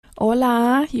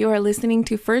Hola, you are listening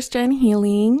to First Gen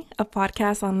Healing, a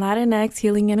podcast on Latinx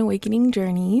healing and awakening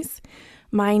journeys.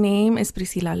 My name is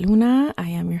Priscila Luna. I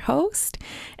am your host,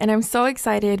 and I'm so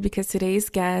excited because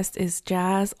today's guest is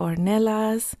Jazz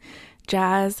Ornelas.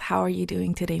 Jazz, how are you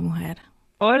doing today, mujer?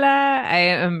 Hola, I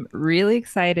am really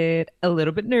excited, a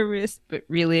little bit nervous, but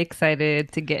really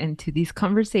excited to get into these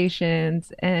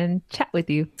conversations and chat with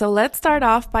you. So let's start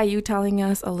off by you telling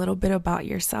us a little bit about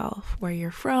yourself, where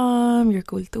you're from, your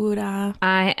cultura.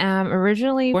 I am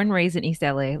originally born and raised in East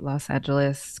LA, Los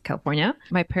Angeles, California.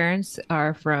 My parents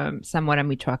are from Zamora,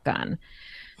 Michoacan.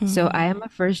 So I Mm-hmm. am a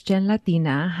first gen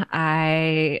Latina.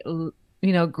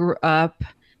 Grew up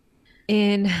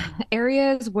in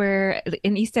areas where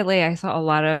in East LA, I saw a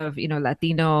lot of,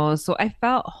 Latinos. So I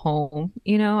felt home,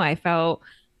 I felt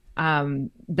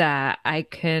that I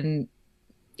can,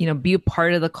 be a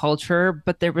part of the culture,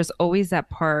 but there was always that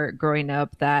part growing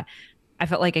up that I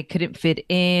felt like I couldn't fit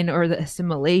in, or the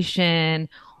assimilation,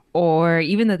 or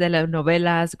even the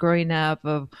telenovelas growing up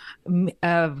of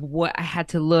what I had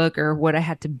to look or what I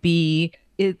had to be.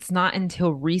 It's not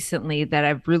until recently that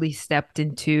I've really stepped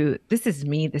into this is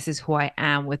me, this is who I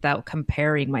am without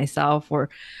comparing myself or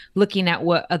looking at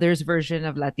what others' version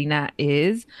of Latina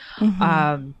is.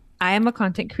 Mm-hmm. I am a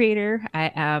content creator.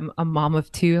 I am a mom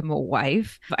of two. I'm a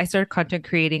wife. I started content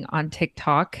creating on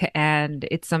TikTok, and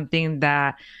it's something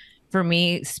that for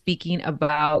me, speaking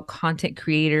about content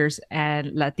creators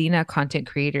and Latina content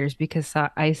creators, because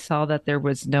I saw that there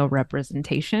was no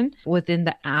representation within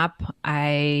the app.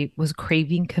 I was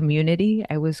craving community.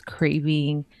 I was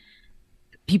craving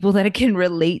people that I can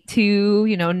relate to,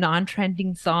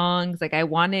 non-trending songs. Like I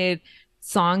wanted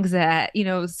songs that,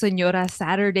 Senora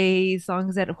Saturday,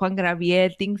 songs that Juan Gabriel,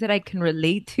 things that I can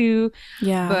relate to.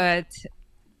 Yeah. But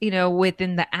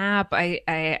within the app,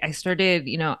 I started,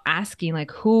 asking like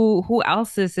who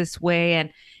else is this way?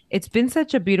 And it's been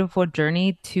such a beautiful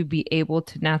journey to be able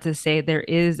to now to say there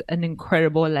is an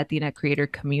incredible Latina creator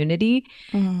community,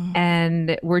 Mm.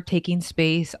 and we're taking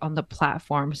space on the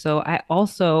platform. So I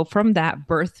also, from that,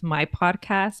 birthed my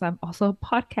podcast. I'm also a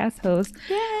podcast host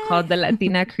called The Yay.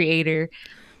 Latina Creator.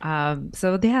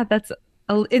 So yeah, that's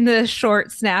in the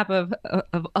short snap of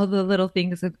all the little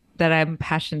things that I'm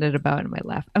passionate about in my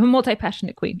life. I'm a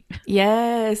multi-passionate queen.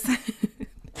 Yes.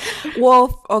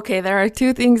 Well, okay, there are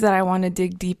two things that I want to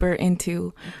dig deeper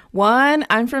into. One,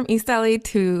 I'm from East LA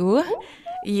too.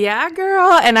 Yeah,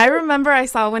 girl. And I remember I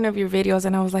saw one of your videos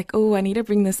and I was like, oh, I need to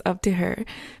bring this up to her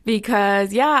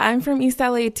because, yeah, I'm from East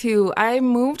LA too. I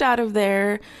moved out of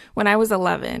there when I was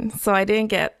 11, so I didn't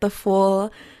get the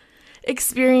full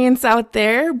experience out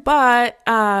there, but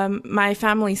my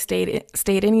family stayed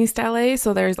in East LA,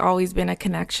 so there's always been a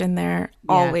connection there,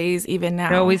 Yeah, always, even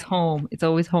they're now. always home. It's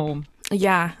always home.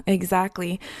 Yeah,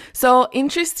 exactly. So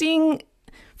interesting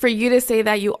for you to say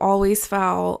that you always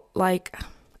felt like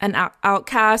an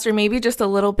outcast or maybe just a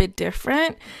little bit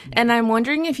different. And I'm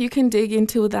wondering if you can dig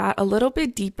into that a little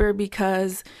bit deeper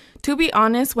because, to be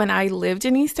honest, when I lived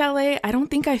in East LA, I don't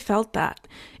think I felt that.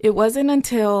 It wasn't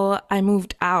until I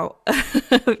moved out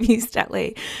of East LA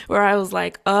where I was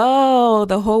like, oh,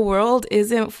 the whole world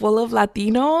isn't full of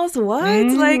Latinos? What?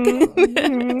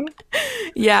 Hmm.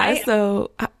 Yeah. I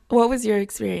So, what was your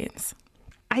experience?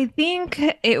 I think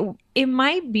it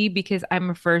might be because I'm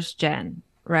a first gen,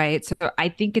 right? So I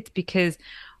think it's because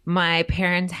my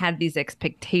parents had these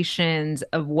expectations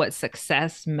of what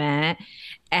success meant.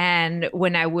 And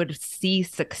when I would see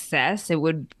success, it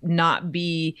would not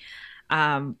be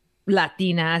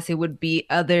Latinas, it would be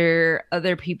other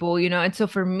people, And so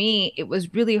for me, it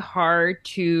was really hard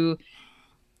to,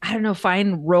 I don't know,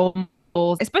 find role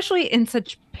models, especially in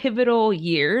such pivotal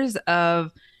years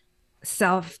of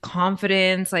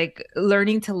self-confidence, like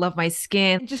learning to love my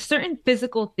skin, just certain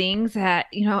physical things that,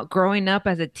 growing up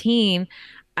as a teen,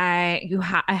 I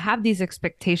have these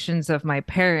expectations of my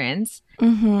parents,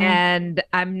 Mm-hmm. and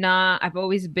I've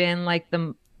always been like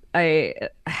I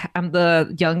I'm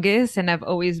the youngest, and I've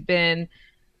always been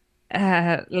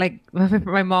like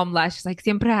my mom laughs. She's like,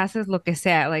 siempre haces lo que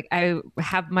sea. Like I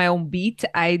have my own beat.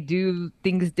 I do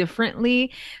things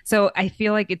differently. So I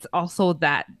feel like it's also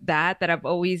that I've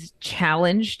always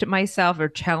challenged myself or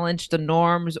challenged the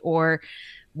norms or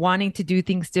wanting to do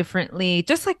things differently.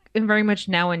 Just like very much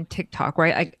now in TikTok,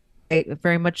 right? I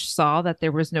very much saw that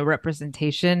there was no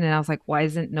representation, and I was like, why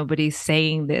isn't nobody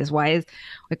saying this?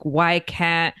 Why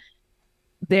can't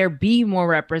there be more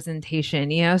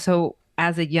representation, So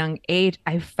as a young age,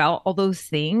 I felt all those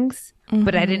things,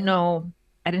 but I didn't Mm-hmm. know,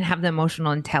 I didn't have the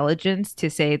emotional intelligence to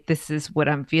say, this is what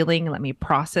I'm feeling. Let me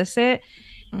process it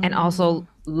and Mm. also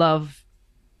love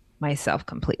myself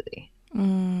completely.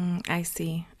 I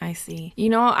see. I see. You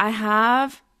know, I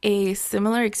have a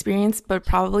similar experience, but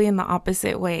probably in the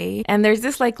opposite way. And there's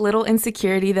this like little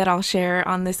insecurity that I'll share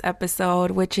on this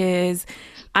episode, which is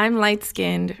I'm light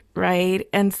skinned, right?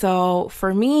 And so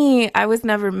for me, I was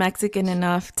never Mexican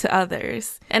enough to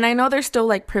others. And I know there's still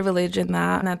like privilege in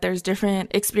that, and that there's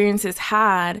different experiences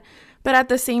had. But at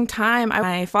the same time,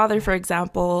 my father, for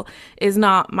example, is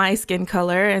not my skin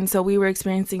color. And so we were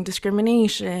experiencing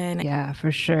discrimination. Yeah,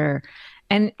 for sure.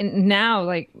 And now,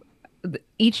 like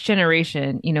each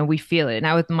generation, we feel it.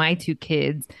 Now with my two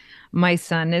kids, my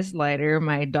son is lighter,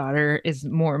 my daughter is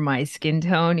more my skin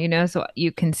tone, so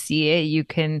you can see it, you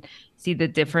can see the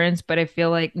difference. But I feel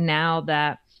like now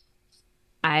that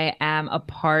I am a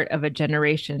part of a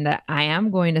generation that I am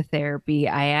going to therapy.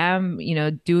 I am,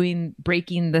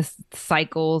 breaking the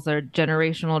cycles or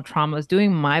generational traumas,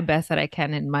 doing my best that I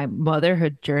can in my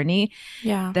motherhood journey,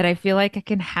 Yeah. that I feel like I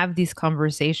can have these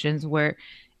conversations where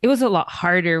it was a lot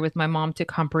harder with my mom to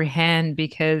comprehend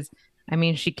because I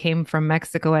mean, she came from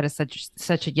Mexico at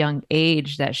such a young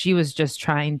age that she was just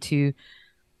trying to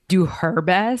do her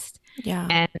best. Yeah.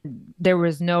 And there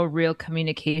was no real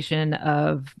communication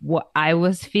of what I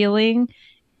was feeling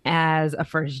as a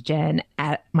first gen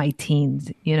at my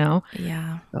teens. Yeah,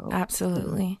 So,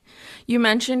 absolutely. You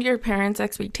mentioned your parents'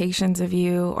 expectations of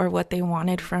you or what they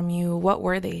wanted from you. What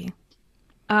were they?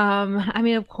 I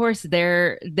mean, of course,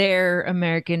 their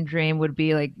American dream would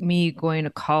be like me going to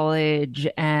college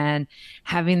and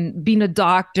having been a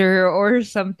doctor or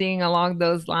something along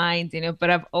those lines. But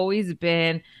I've always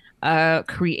been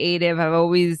creative. I've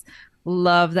always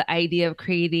loved the idea of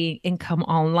creating income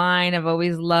online. I've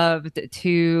always loved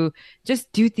to just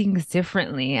do things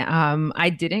differently. I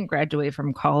didn't graduate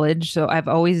from college, so um, I've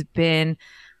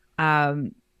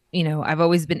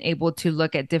always been able to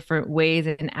look at different ways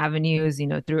and avenues,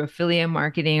 through affiliate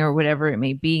marketing or whatever it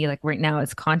may be. Like right now,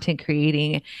 it's content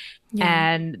creating, Yeah.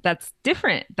 and that's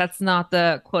different. That's not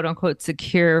the quote unquote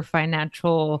secure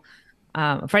financial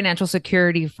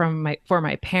security for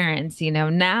my parents.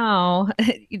 Now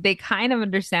they kind of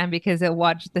understand because they'll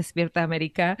watch Despierta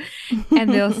America and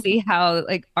they'll see how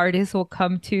like artists will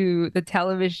come to the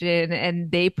television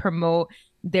and they promote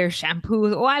their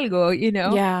shampoos or algo.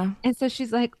 Yeah. And so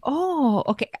she's like, "Oh,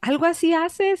 okay, algo así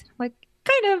haces?" Like,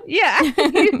 kind of, yeah.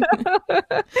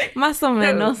 Más o So,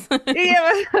 menos.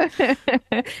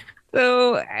 yeah.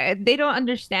 So they don't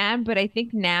understand, but I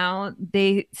think now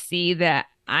they see that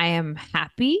I am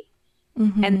happy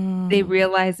and they Hmm.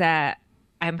 realize that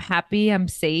I'm happy, I'm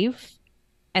safe,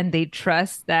 and they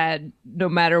trust that no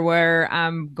matter where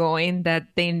I'm going, that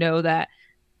they know that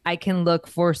I can look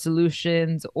for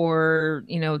solutions or,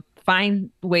 find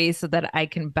ways so that I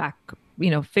can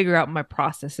figure out my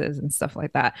processes and stuff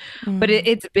like that. But Mm.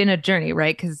 it's been a journey,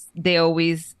 right? Because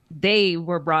they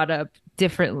were brought up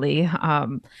differently.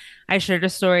 I shared a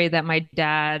story that my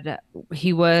dad,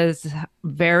 he was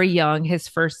very young. His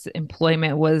first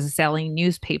employment was selling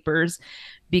newspapers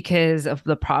because of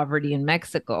the poverty in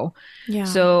Mexico. Yeah.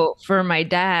 So for my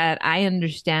dad, I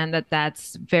understand that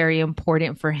that's very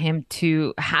important for him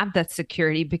to have that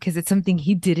security because it's something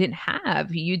he didn't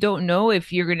have. You don't know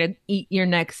if you're going to eat your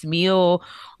next meal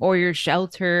or your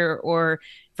shelter. Or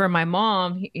for my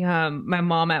mom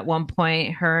at one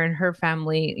point, her and her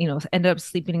family, ended up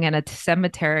sleeping in a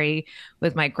cemetery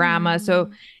with my grandma. So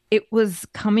Mm. it was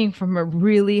coming from a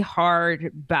really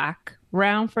hard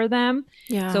background for them.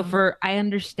 So Yeah. I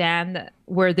understand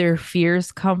where their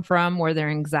fears come from, where their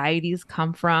anxieties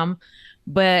come from,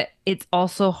 but it's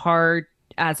also hard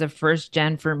as a first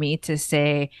gen for me to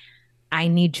say, I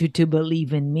need you to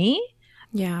believe in me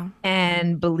Yeah.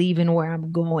 and believe in where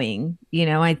I'm going.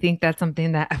 I think that's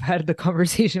something that I've had the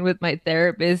conversation with my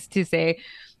therapist to say,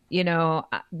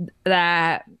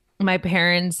 that my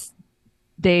parents,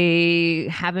 they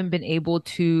haven't been able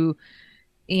to,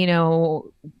 you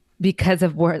know, because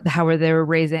of how they were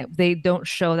raised, they don't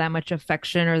show that much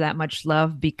affection or that much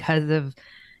love because of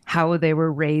how they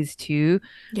were raised too.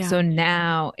 Yeah. So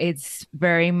now it's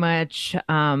very much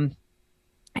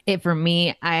it for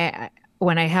me.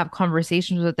 When I have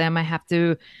conversations with them, I have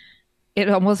to. It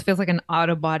almost feels like an out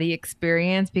of body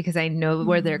experience because I know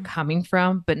where they're Mm. coming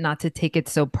from, but not to take it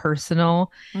so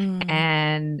personal. Mm.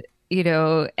 And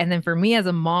then for me as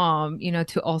a mom,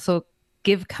 to also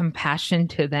give compassion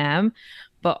to them,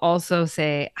 but also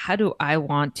say, how do I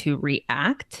want to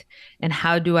react? And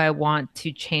how do I want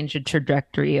to change the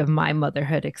trajectory of my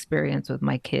motherhood experience with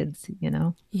my kids?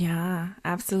 Yeah,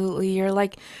 absolutely. You're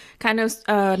like kind of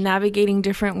navigating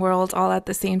different worlds all at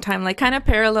the same time, like kind of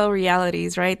parallel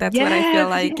realities, right? That's what I feel Yes,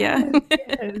 like. Yeah. yes,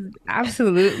 yes,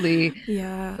 absolutely.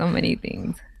 Yeah. So many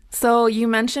things. So you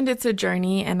mentioned it's a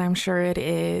journey, and I'm sure it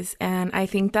is. And I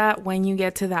think that when you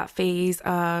get to that phase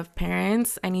of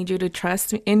parents, I need you to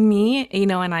trust in me,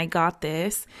 and I got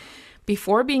this.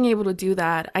 Before being able to do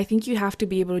that, I think you have to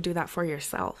be able to do that for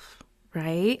yourself,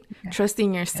 right? Yeah.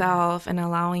 Trusting Yeah. yourself and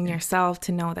allowing yourself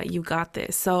to know that you got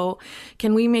this. So,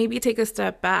 can we maybe take a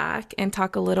step back and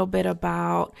talk a little bit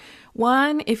about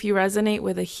one, if you resonate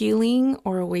with a healing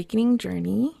or awakening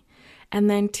journey? And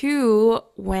then two,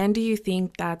 when do you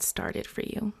think that started for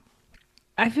you?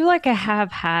 I feel like I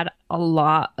have had a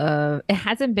lot of, it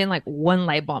hasn't been like one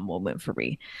light bulb moment for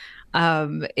me.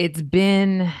 It's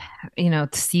been,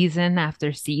 season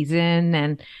after season.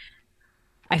 And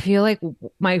I feel like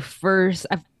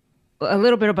a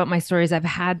little bit about my stories. I've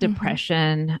had Mm-hmm.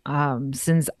 depression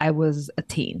since I was a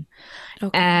teen.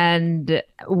 Okay. And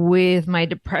with my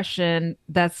depression,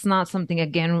 that's not something,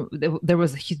 again, there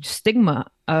was a huge stigma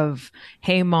of,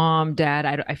 hey, mom, dad,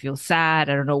 I feel sad.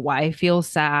 I don't know why I feel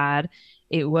sad.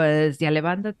 It was, ya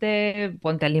levántate,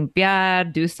 ponte a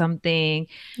limpiar, do something.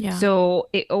 Yeah. So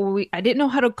I didn't know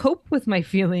how to cope with my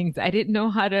feelings. I didn't know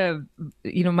how to,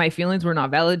 my feelings were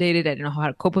not validated. I didn't know how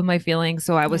to cope with my feelings.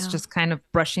 So I was Yeah. just kind of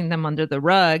brushing them under the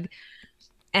rug.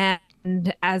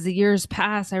 And as the years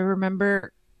passed, I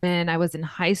remember when I was in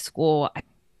high school, I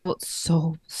felt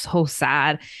so, so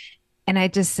sad. And I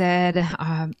just said,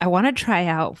 I want to try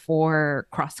out for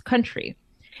cross country.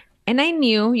 And I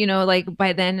knew, like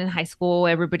by then in high school,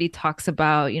 everybody talks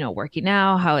about, working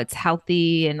out, how it's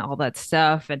healthy and all that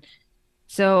stuff. And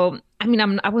so, I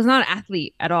mean, I was not an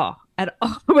athlete at all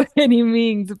by any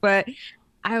means, but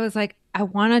I was like, I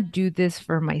want to do this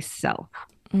for myself.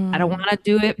 I don't want Mm. to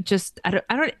do it just I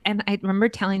don't and I remember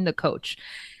telling the coach,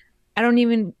 I don't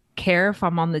even care if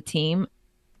I'm on the team.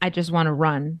 I just want to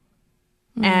run.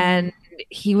 Mm. And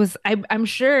I'm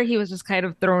sure he was just kind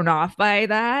of thrown off by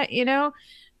that.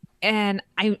 And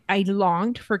I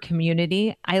longed for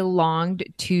community. I longed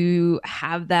to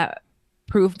have that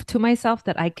proof to myself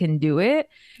that I can do it.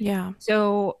 Yeah.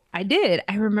 So I did.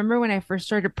 I remember when I first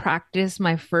started practice,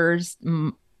 my first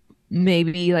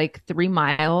maybe like 3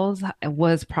 miles. It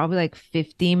was probably like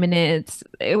 50 minutes.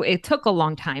 It took a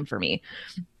long time for me.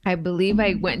 I believe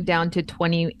I went down to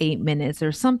 28 minutes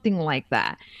or something like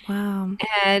that. Wow.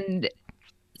 And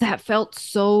that felt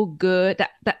so good.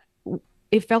 That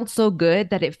it felt so good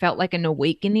that it felt like an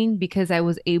awakening because I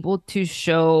was able to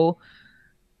show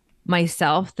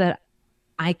myself that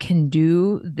I can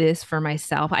do this for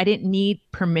myself. I didn't need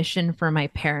permission from my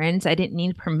parents. I didn't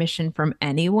need permission from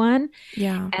anyone.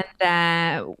 Yeah. And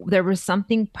that there was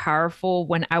something powerful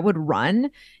when I would run,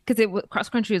 because cross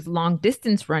country is long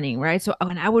distance running, right? So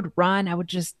when I would run, I would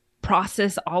just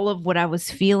process all of what I was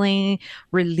feeling,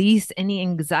 release any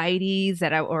anxieties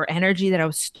or energy that I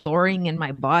was storing in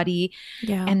my body.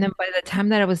 Yeah. And then by the time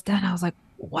that I was done, I was like,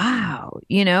 wow.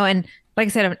 And like I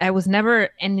said, I was never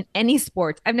in any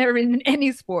sports. I've never been in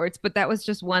any sports, but that was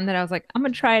just one that I was like, I'm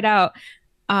gonna try it out.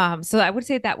 So I would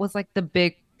say that was like the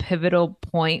big pivotal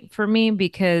point for me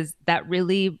because that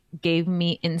really gave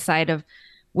me insight of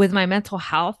with my mental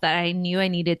health that I knew I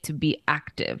needed to be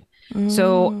active.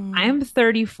 So Mm. I'm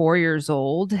 34 years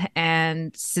old,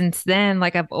 and since then,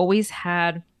 like I've always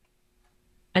had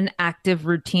an active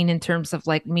routine in terms of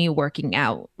like me working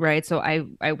out, right? So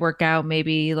I work out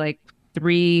maybe like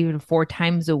 3 to 4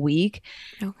 times a week.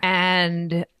 Okay.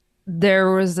 And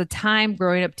there was a time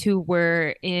growing up too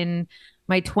where in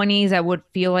my 20s I would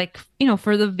feel like,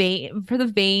 for the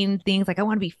vain things like I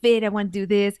want to be fit, I want to do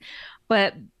this.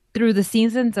 But through the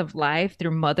seasons of life,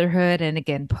 through motherhood and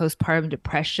again postpartum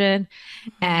depression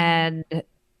Mm. and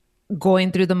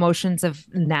going through the motions of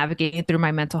navigating through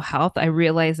my mental health, I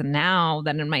realize now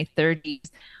that in my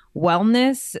 30s,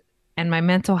 wellness and my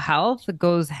mental health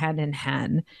goes hand in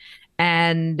hand.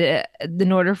 And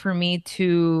in order for me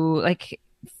to like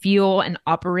feel and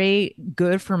operate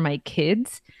good for my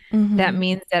kids, that Mm-hmm.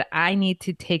 means that I need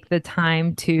to take the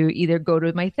time to either go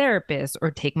to my therapist or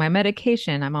take my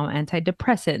medication. I'm on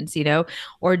antidepressants,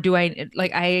 or do I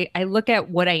look at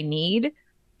what I need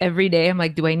every day. I'm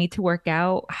like, do I need to work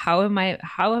out? How am I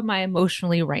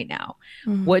emotionally right now?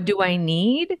 Mm. What do I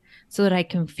need so that I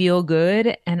can feel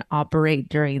good and operate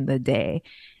during the day?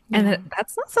 And Yeah.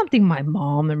 that's not something my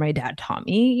mom or my dad taught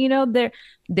me.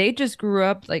 They just grew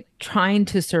up like trying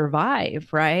to survive,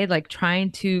 right? Like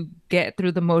trying to get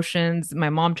through the motions. My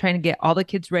mom trying to get all the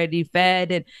kids ready,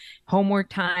 fed, and homework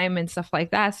time and stuff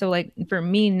like that. So, like, for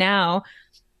me now,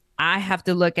 I have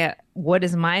to look at what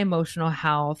is my emotional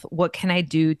health? What can I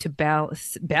do to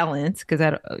balance?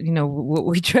 Because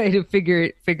we try to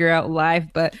figure out life,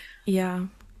 but Yeah.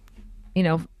 you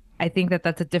know, I think that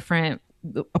that's a different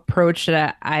approach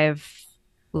that I've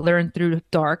learn through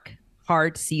dark,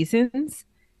 hard seasons.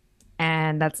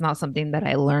 And that's not something that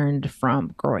I learned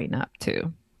from growing up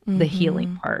too. The healing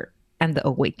Mm-hmm. part and the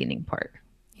awakening part.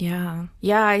 Yeah.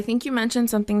 Yeah, I think you mentioned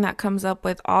something that comes up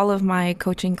with all of my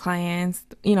coaching clients,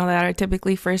 that are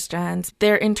typically first gens.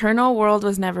 Their internal world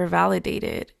was never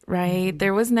validated, right? Mhm.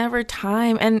 There was never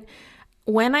time. And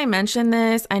when I mention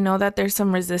this, I know that there's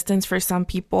some resistance for some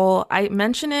people. I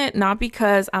mention it not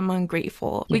because I'm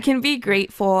ungrateful. We Yeah. can be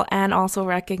grateful and also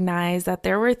recognize that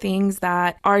there were things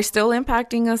that are still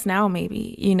impacting us now,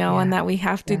 maybe, and Yeah. that we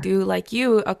have to Yeah. do, like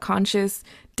you, a conscious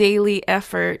daily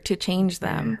effort to change Yeah.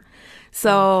 them. Yeah.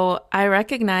 So I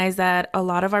recognize that a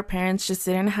lot of our parents just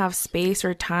didn't have space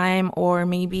or time, or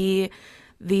maybe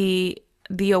the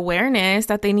awareness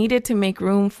that they needed to make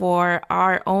room for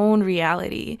our own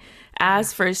reality Yeah.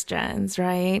 as first gens,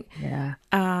 right? Yeah.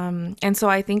 And so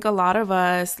I think a lot of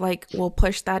us like will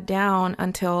push that down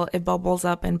until it bubbles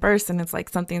up and bursts, and it's like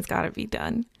something's got to be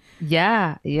done.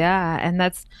 Yeah. Yeah. And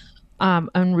that's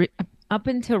unre up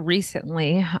until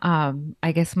recently,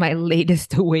 I guess my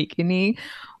latest awakening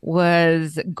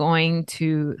was going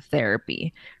to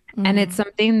therapy. And it's Mm,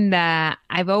 something that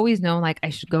I've always known, like I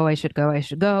should go, I should go, I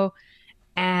should go.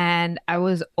 And I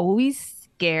was always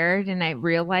scared. And I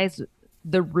realized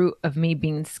the root of me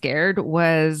being scared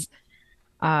was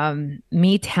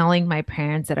me telling my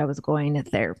parents that I was going to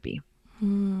therapy.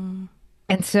 mm,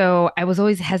 And so I was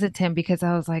always hesitant because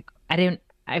I was like,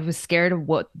 I was scared of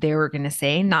what they were going to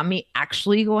say, not me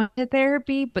actually going to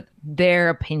therapy, but their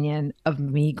opinion of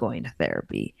me going to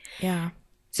therapy. yeah.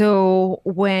 So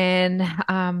when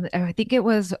I think it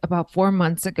was about 4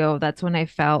 months ago, that's when I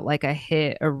felt like I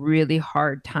hit a really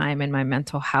hard time in my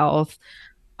mental health.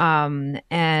 And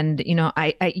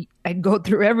I go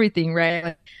through everything, right?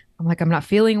 Like, I'm like, I'm not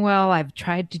feeling well. I've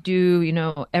tried to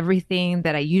do, everything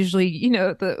that I usually,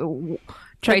 The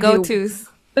try to go-tos.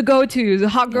 the go-tos, a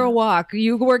hot Yeah. girl walk,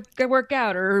 you work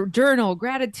out or journal,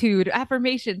 gratitude,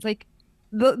 affirmations, like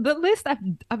the list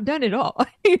I've done it all,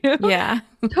 you know? Yeah.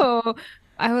 So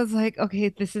I was like, okay,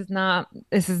 this is not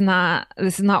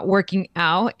working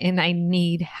out and I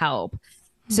need help.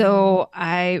 Mm, So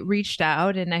I reached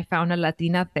out and I found a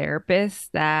Latina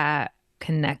therapist that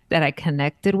I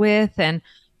connected with. And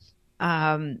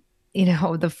um,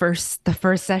 the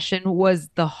first session was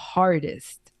the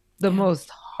hardest, the yeah. most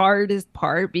hardest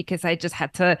part because I just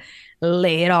had to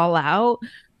lay it all out.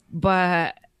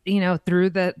 But through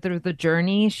the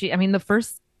journey, I mean, the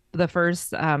first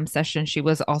session, she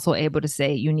was also able to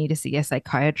say, you need to see a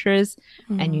psychiatrist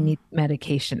and you Mm, need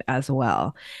medication as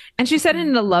well. And she said it okay.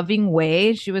 in a loving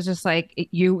way. She was just like,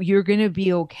 you're gonna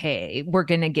be okay. We're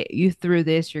gonna get you through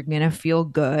this. You're gonna feel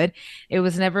good. It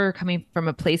was never coming from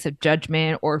a place of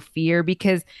judgment or fear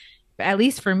because at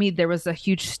least for me, there was a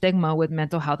huge stigma with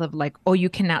mental health of like, oh, you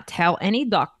cannot tell any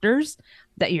doctors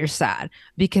that you're sad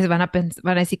because van a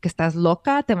decir que estás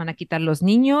loca, te van a quitar los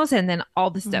niños, and then all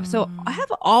this stuff. So I Mm,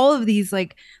 have all of these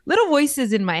like little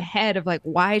voices in my head of like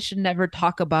why I should never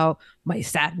talk about my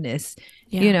sadness,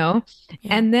 you yeah. know?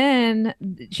 Yeah. And then,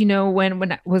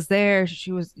 when I was there,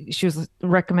 she was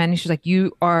recommending, she's like,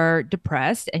 you are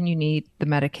depressed and you need the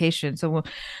medication. So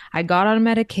I got on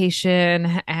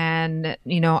medication and,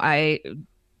 I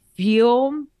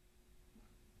feel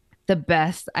the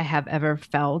best I have ever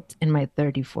felt in my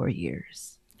 34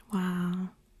 years. Wow.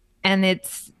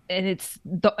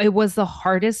 It was the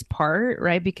hardest part,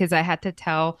 right? Because I had to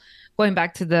tell, going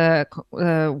back to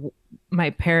my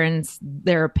parents,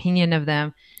 their opinion of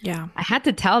them, Yeah. I had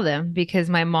to tell them because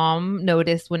my mom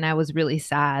noticed when I was really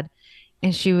sad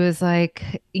and she was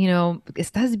like,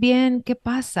 ¿estás bien? ¿Qué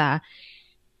pasa?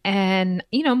 And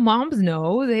moms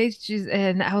know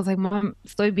and I was like, Mom,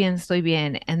 estoy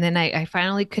bien. And then I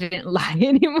finally couldn't lie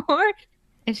anymore.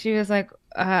 And she was like,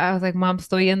 I was like, Mom,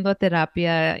 estoy yendo a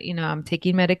terapia, I'm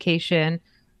taking medication.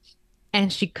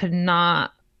 And she could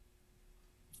not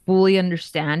fully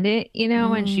understand it,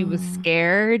 and she was Mm,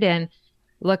 scared. And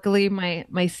luckily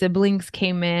my siblings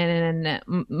came in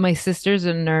and my sister's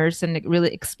a nurse and it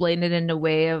really explained it in a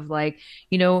way of like,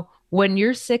 when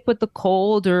you're sick with the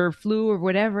cold or flu or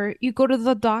whatever, you go to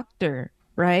the doctor,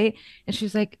 right? And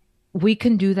she's like, we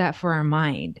can do that for our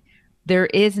mind.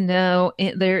 There's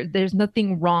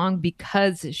nothing wrong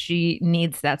because she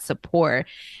needs that support.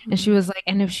 And she mm, was like,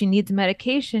 and if she needs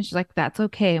medication, she's like, that's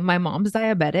okay. My mom's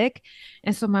diabetic.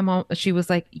 And so she was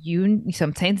like, you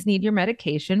sometimes need your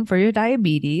medication for your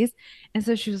diabetes. And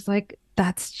so she was like,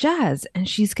 that's Jazz, and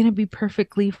she's going to be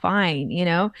perfectly fine.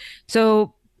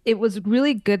 So it was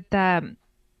really good that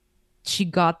she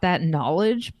got that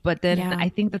knowledge. But then yeah. I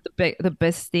think that the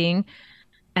best thing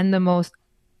and the most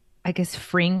I guess,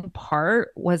 freeing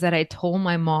part was that I told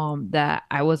my mom that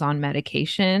I was on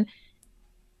medication.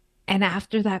 And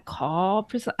after that call,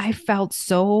 I felt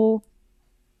so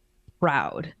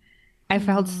proud. I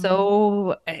felt Mm,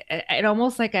 so, it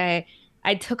almost like I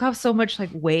took off so much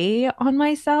like weight on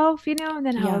myself, and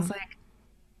then I yeah. was like,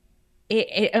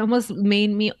 it almost made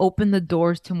me open the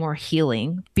doors to more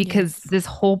healing because Yes. this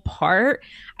whole part,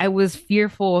 I was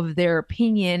fearful of their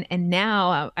opinion. And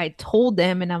now I told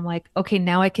them, and I'm like, okay,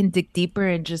 now I can dig deeper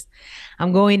and just,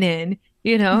 I'm going in,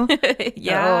 you know? So,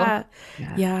 Yeah.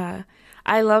 yeah. Yeah.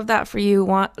 I love that for you.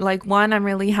 One, I'm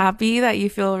really happy that you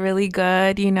feel really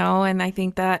good, and I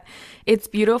think that it's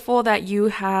beautiful that you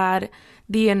had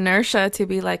the inertia to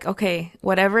be like, okay,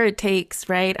 whatever it takes,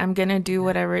 right? I'm gonna do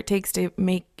whatever it takes to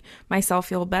make myself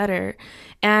feel better.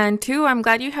 And two, I'm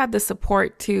glad you had the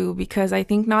support too, because I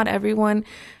think not everyone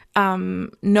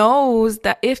knows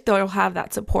that if they'll have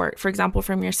that support, for example,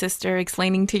 from your sister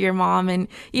explaining to your mom and,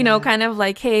 Yeah. kind of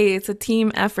like, hey, it's a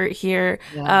team effort here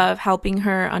Yeah. of helping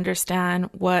her understand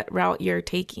what route you're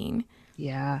taking.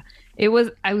 Yeah. I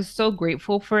was so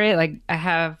grateful for it. Like, I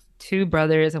have two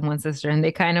brothers and one sister, and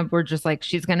they kind of were just like,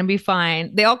 she's gonna be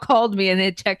fine. They all called me and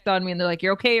they checked on me and they're like,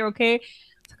 you're okay, you're okay.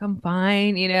 It's like, I'm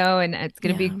fine, and it's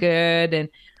gonna be Yeah. good. And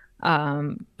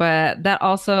but that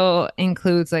also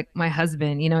includes like my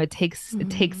husband, it takes a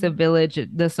Mm-hmm. village,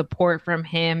 the support from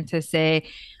him to say,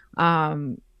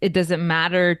 it doesn't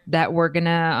matter that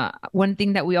one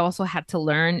thing that we also had to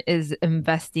learn is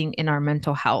investing in our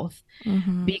mental health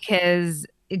Mm-hmm. because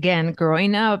again,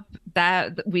 growing up,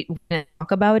 that we didn't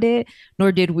talk about it,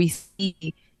 nor did we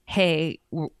see, hey,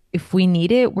 if we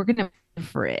need it, we're gonna pay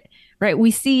for it, right?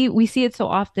 We see it so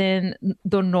often,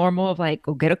 the normal of like,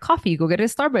 go get a coffee, go get a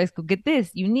Starbucks, go get this.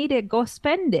 You need it, go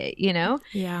spend it.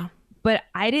 Yeah. But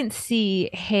I didn't see,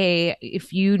 hey,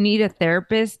 if you need a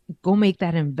therapist, go make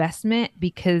that investment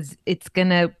because it's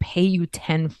gonna pay you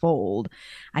tenfold.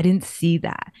 I didn't see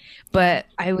that. Yeah. But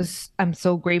I'm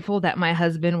so grateful that my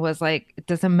husband was like, it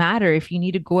doesn't matter if you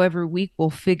need to go every week, we'll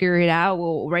figure it out.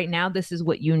 Well, right now, this is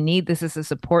what you need. This is the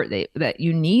support that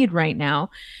you need right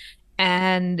now.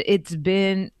 And it's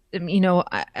been,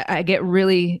 I get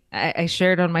really, I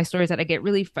shared on my stories that I get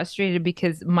really frustrated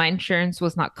because my insurance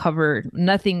was not covered.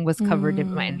 Nothing was covered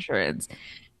in my Mm, insurance.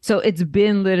 So it's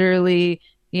been literally,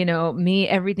 me,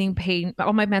 everything paying,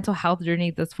 all my mental health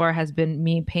journey thus far has been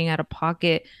me paying out of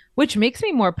pocket, which makes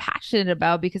me more passionate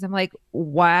about because I'm like,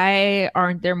 why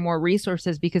aren't there more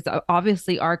resources? Because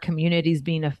obviously our community is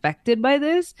being affected by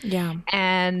this. yeah.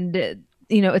 And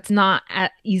it's not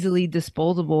easily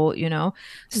disposable. Yeah.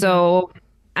 So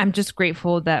I'm just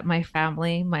grateful that my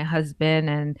family, my husband,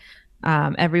 and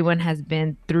everyone has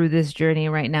been through this journey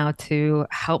right now to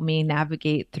help me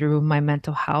navigate through my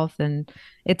mental health. And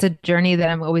it's a journey that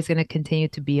I'm always going to continue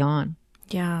to be on.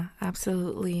 Yeah,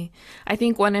 absolutely. I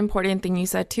think one important thing you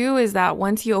said too is that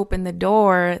once you open the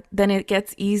door, then it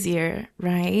gets easier,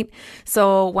 right?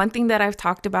 So, one thing that I've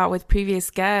talked about with previous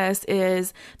guests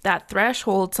is that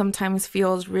threshold sometimes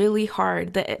feels really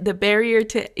hard. The barrier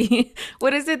to,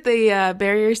 what is it? The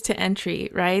barriers to entry,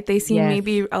 right? They seem Yes.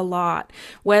 maybe a lot.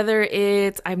 Whether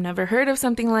it's, I've never heard of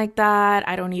something like that,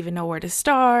 I don't even know where to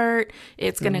start,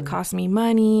 it's going to Absolutely. cost me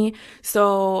money.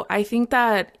 So, I think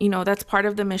that, that's part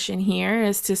of the mission here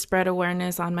is to spread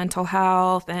awareness on mental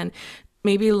health and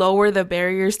maybe lower the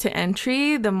barriers to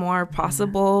entry the more Yeah.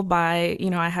 possible by,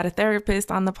 I had a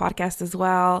therapist on the podcast as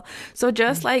well. So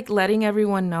just like letting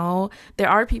everyone know there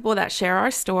are people that share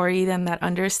our story and that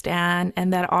understand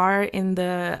and that are in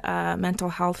the mental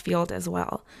health field as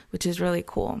well, which is really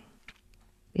cool.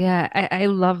 Yeah, I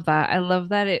love that. I love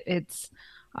that it's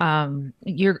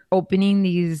you're opening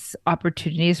these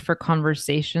opportunities for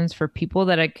conversations for people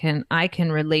that I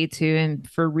can relate to and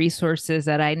for resources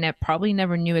that probably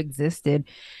never knew existed.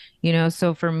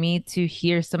 So for me to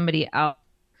hear somebody else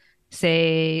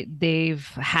say they've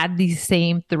had these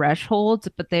same thresholds,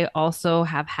 but they also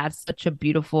have had such a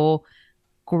beautiful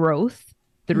growth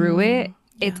through it, Mm,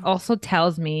 it yeah. also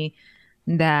tells me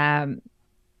that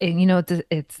and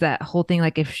it's that whole thing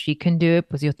like if she can do it,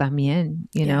 pues yo también,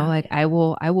 Yeah. like I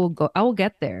will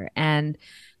get there. And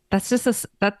that's just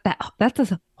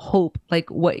that's a hope. Like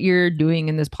what you're doing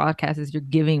in this podcast is you're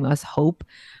giving us hope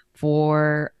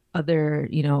for other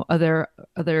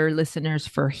listeners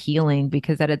for healing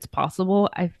because that it's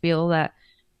possible. I feel that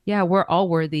yeah, we're all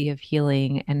worthy of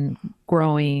healing and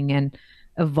growing and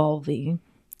evolving.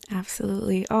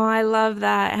 Absolutely. Oh, I love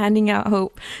that. Handing out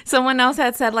hope. Someone else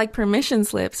had said like permission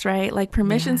slips, right? Like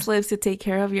permission Yeah. slips to take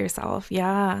care of yourself.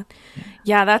 Yeah. Yeah.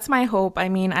 Yeah, that's my hope. I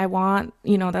mean, I want,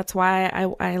 that's why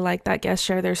I like that guests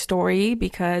share their story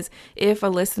because if a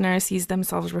listener sees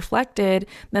themselves reflected,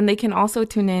 then they can also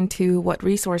tune into what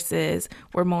resources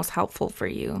were most helpful for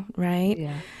you, right?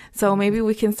 Yeah. So maybe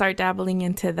we can start dabbling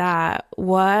into that.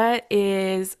 What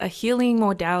is a healing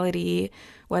modality,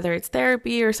 whether it's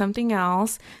therapy or something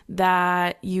else,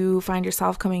 that you find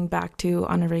yourself coming back to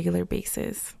on a regular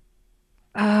basis?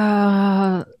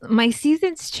 My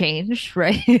seasons change,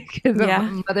 right? Because of Yeah.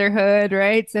 motherhood,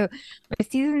 right? So my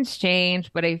seasons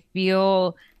change, but I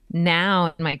feel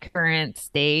now in my current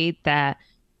state that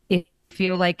if I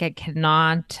feel like I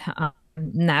cannot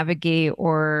navigate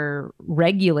or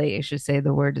regulate, I should say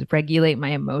the word is regulate my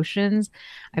emotions,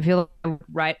 I feel like I would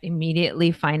right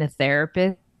immediately find a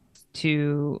therapist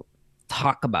to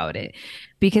talk about it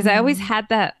because I always Mm, had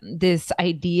this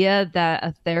idea that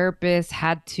a therapist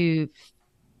had to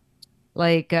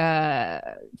like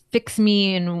fix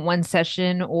me in one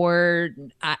session, or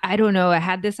I don't know, I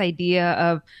had this idea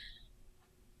of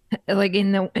like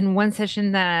in one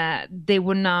session that they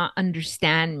would not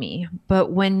understand me.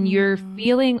 But when you're mm,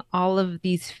 feeling all of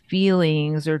these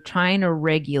feelings or trying to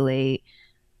regulate,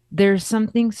 there's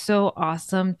something so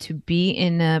awesome to be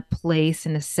in a place,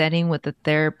 in a setting with a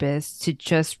therapist to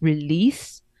just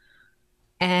release.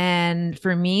 And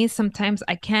for me, sometimes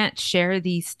I can't share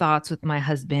these thoughts with my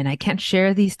husband. I can't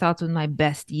share these thoughts with my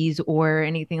besties or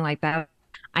anything like that.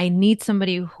 I need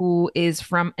somebody who is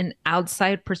from an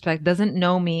outside perspective, doesn't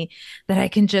know me, that I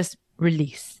can just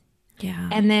release. yeah.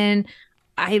 And then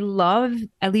I love,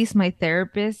 at least my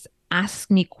therapist asks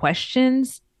me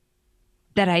questions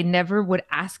that I never would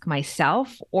ask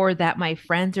myself or that my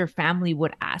friends or family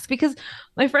would ask, because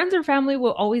my friends or family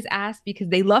will always ask because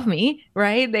they love me,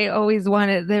 right? They always want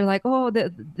to, they're like, oh,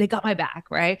 they got my back,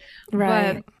 right?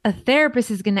 But Right. a therapist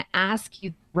is going to ask you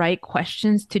the right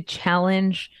questions to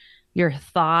challenge your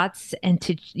thoughts and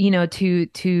to,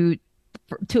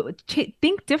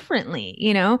 think differently,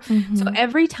 So Mm-hmm.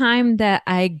 every time that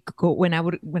I go, when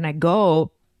I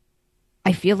go,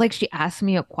 I feel like she asked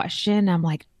me a question. I'm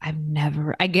like, I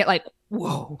get like,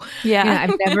 whoa, Yeah.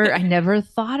 I never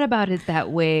thought about it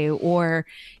that way. Or,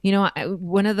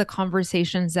 one of the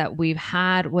conversations that we've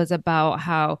had was about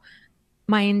how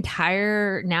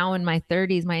now in my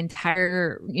 30s, my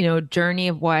entire, journey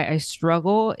of why I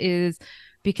struggle is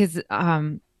because,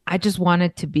 I just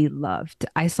wanted to be loved.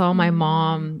 I saw my Mm,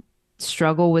 mom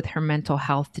struggle with her mental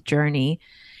health journey,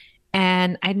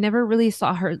 and I never really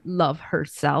saw her love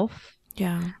herself,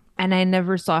 yeah. and I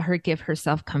never saw her give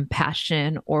herself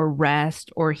compassion or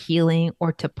rest or healing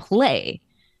or to play,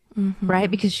 right?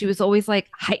 Mm-hmm. Because she was always like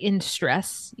heightened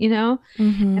stress. And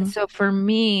Mm-hmm. so for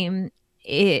me,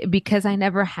 because I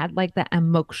never had like that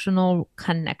emotional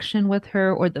connection with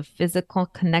her or the physical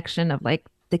connection of like,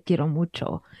 te quiero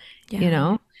mucho, you Yeah.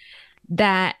 know,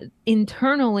 that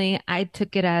internally I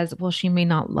took it as, well, she may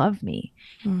not love me.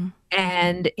 Mm,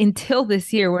 And until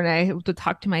this year, when I to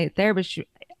talk to my therapist,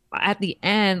 at the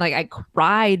end, like I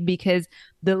cried because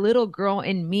the little girl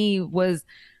in me was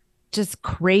just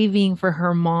craving for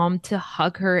her mom to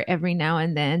hug her every now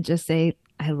and then, just say,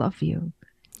 I love you,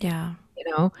 yeah. you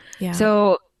know? Yeah.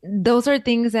 So those are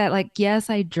things that, like, yes,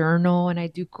 I journal and I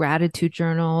do gratitude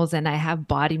journals and I have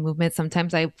body movement.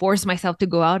 Sometimes I force myself to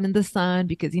go out in the sun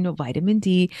because, vitamin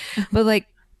D. But like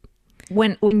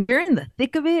when you're in the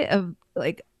thick of it, of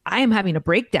like, I am having a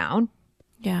breakdown.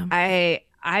 Yeah.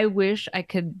 I wish I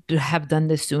could have done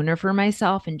this sooner for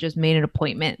myself and just made an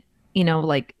appointment,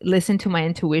 like listen to my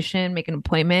intuition, make an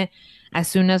appointment as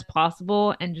soon as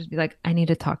possible and just be like, I need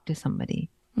to talk to somebody.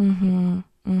 Mm-hmm.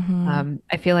 Mm-hmm.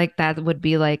 I feel like that would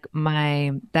be like my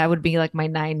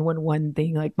 911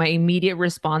 thing. Like my immediate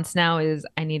response now is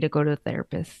I need to go to a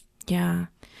therapist. Yeah.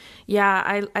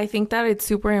 Yeah, I think that it's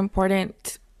super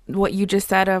important what you just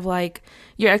said of like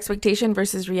your expectation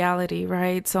versus reality,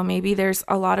 right? So maybe there's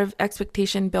a lot of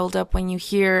expectation build up when you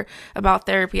hear about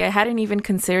therapy. I hadn't even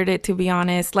considered it, to be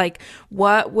honest. Like,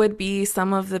 what would be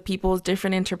some of the people's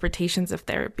different interpretations of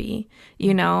therapy?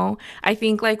 I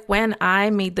think like when I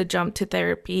made the jump to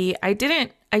therapy, I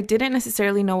didn't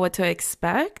necessarily know what to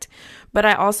expect, but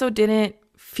I also didn't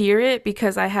fear it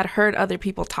because I had heard other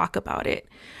people talk about it.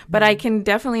 But I Mm. can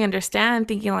definitely understand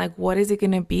thinking like, what is it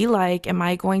going to be like? Am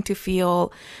I going to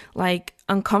feel like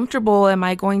uncomfortable? Am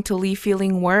I going to leave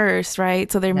feeling worse? Right.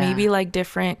 So there may Yeah. be like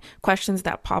different questions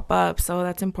that pop up. So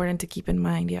that's important to keep in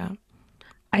mind. Yeah.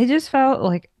 I just felt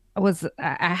like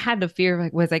I had the fear of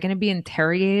like, was I going to be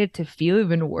interrogated to feel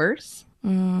even worse?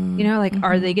 You know, like,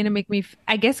 are they Mm-hmm. going to make me,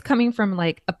 I guess coming from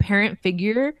like a parent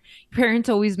figure, parents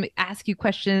always ask you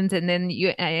questions and then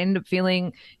I end up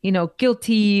feeling,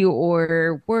 guilty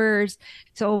or worse.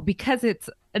 So because it's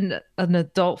an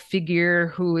adult figure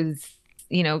who is,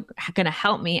 going to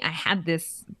help me, I had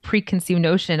this preconceived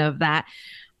notion of that.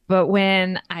 But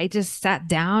when I just sat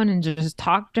down and just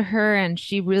talked to her and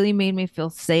she really made me feel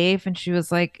safe and she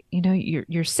was like,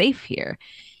 you're safe here.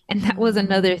 And that was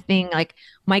another Mm, thing. Like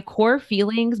my core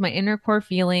feelings, my inner core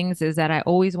feelings is that I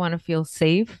always want to feel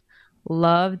safe,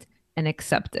 loved, and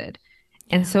accepted.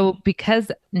 And yeah. so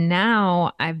because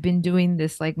now I've been doing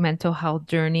this like mental health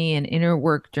journey and inner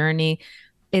work journey,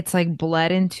 it's like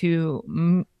bled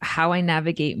into how I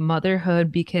navigate motherhood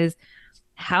because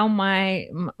I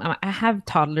have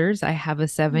toddlers. I have a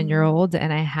 7 year Mm, old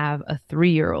and I have a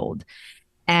 3 year old.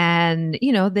 And,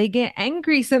 they get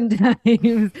angry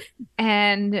sometimes.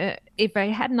 And if I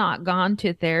had not gone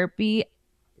to therapy,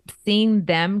 seeing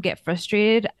them get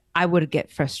frustrated, I would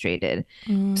get frustrated.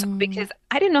 So, mm, because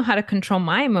I didn't know how to control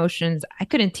my emotions, I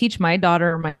couldn't teach my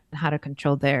daughter how to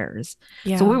control theirs.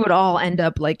 So we yeah. would all end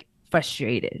up like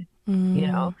frustrated, you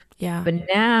know? Mm, yeah. But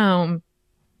now,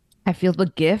 I feel the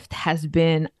gift has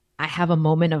been I have a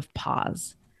moment of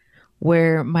pause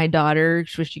where my daughter,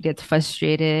 when she gets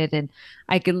frustrated, and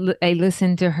I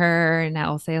listen to her, and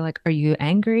I'll say like, "Are you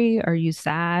angry? Are you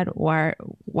sad?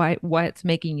 What's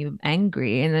making you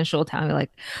angry?" And then she'll tell me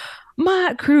like,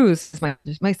 "Ma, Cruz,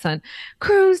 my son,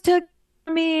 Cruz took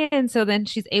me," and so then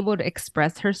she's able to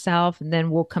express herself, and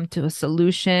then we'll come to a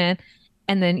solution.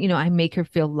 And then, I make her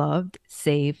feel loved,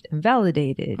 saved, and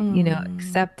validated, Mm,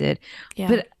 accepted. yeah.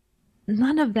 But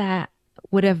none of that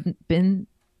would have been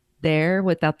there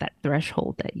without that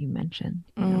threshold that you mentioned.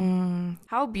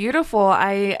 How beautiful.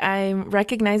 I'm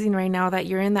recognizing right now that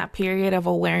you're in that period of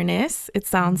awareness, it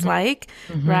sounds Hmm. like,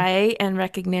 Hmm. right? And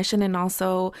recognition. And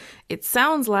also, it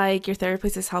sounds like your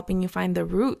therapist is helping you find the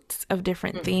roots of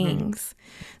different Hmm. things.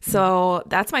 Yeah. So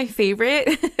that's my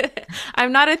favorite.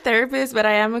 I'm not a therapist, but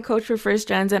I am a coach for first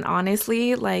gens. And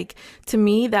honestly, like to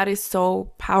me, that is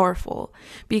so powerful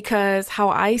because how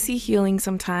I see healing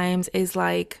sometimes is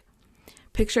like,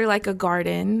 picture like a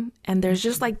garden and there's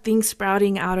just Hmm. like things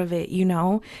sprouting out of it,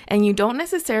 and you don't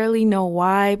necessarily know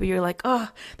why, but you're like, oh,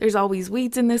 there's always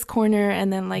weeds in this corner,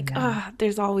 and then like, Yeah. oh,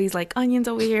 there's always like onions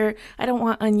over here. I don't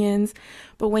want onions.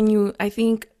 But when you, I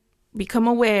think, become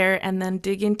aware and then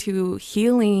dig into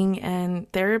healing and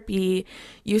therapy,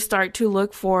 you start to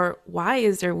look for, why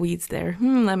is there weeds there?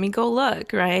 Let me go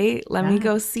look, right? Let me Yeah.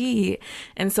 go see.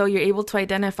 And so you're able to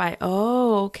identify,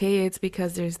 oh, okay, it's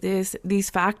because there's these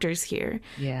factors here.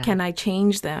 Yeah. Can I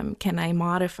change them? Can I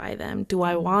modify them? Do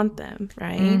I want them,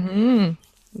 right? Hmm.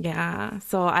 Yeah,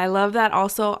 so I love that.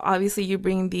 Also, obviously, you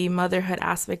bring the motherhood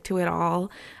aspect to it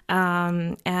all.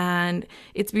 And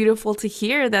it's beautiful to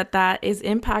hear that that is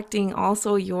impacting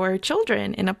also your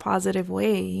children in a positive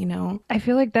way. I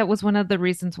feel like that was one of the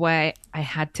reasons why I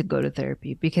had to go to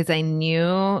therapy because I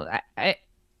knew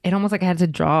it almost like I had to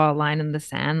draw a line in the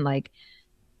sand. Like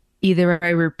either I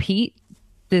repeat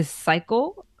this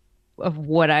cycle of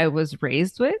what I was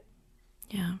raised with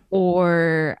Yeah.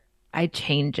 or I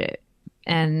change it.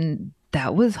 And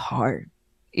that was hard,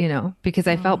 because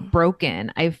I felt Mm,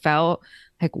 broken. I felt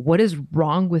like, what is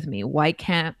wrong with me? Why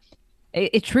can't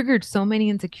it triggered so many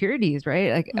insecurities,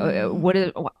 right? Like, mm, what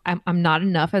is I'm not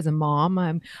enough as a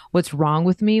mom. What's wrong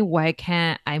with me? Why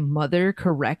can't I mother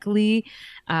correctly?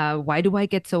 Why do I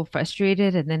get so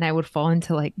frustrated? And then I would fall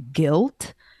into like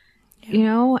guilt,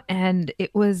 yeah. and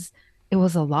it was a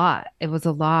lot. It was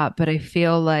a lot, but I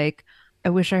feel like I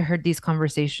wish I heard these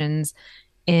conversations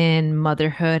in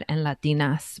motherhood and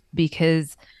Latinas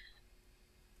because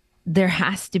there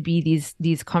has to be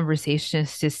these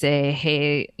conversations to say,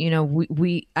 hey,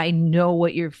 we I know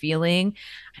what you're feeling.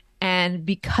 And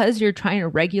because you're trying to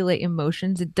regulate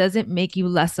emotions, it doesn't make you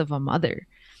less of a mother.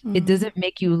 It Mm, doesn't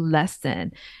make you less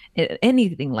than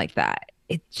anything like that.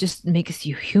 It just makes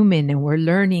you human and we're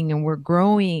learning and we're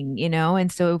growing.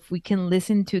 And so if we can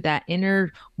listen to that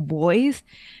inner voice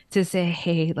to say,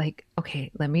 hey, like,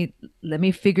 okay, let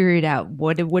me figure it out.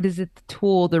 What is it, the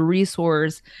tool, the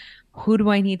resource? Who do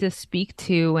I need to speak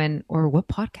to or what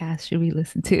podcast should we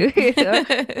listen to?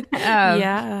 Um,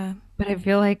 yeah. but I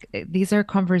feel like these are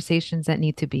conversations that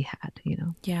need to be had.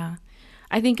 Yeah.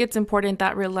 I think it's important,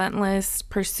 that relentless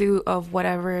pursuit of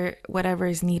whatever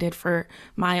is needed for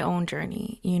my own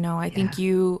journey. I think Yeah.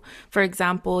 you, for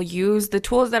example, use the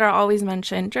tools that are always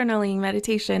mentioned, journaling,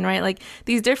 meditation, right? Like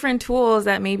these different tools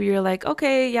that maybe you're like,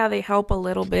 okay, yeah, they help a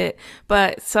little bit,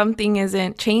 but something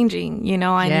isn't changing.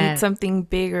 I need Yes. something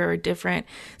bigger or different.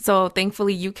 So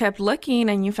thankfully you kept looking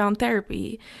and you found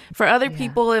therapy. For other Yeah.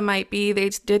 people, it might be they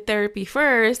did therapy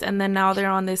first and then now they're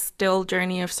on this still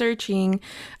journey of searching.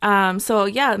 So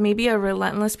yeah, maybe a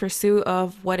relentless pursuit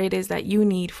of what it is that you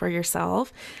need for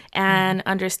yourself, Mhm. and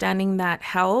understanding that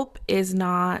help is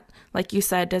not, like you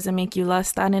said, doesn't make you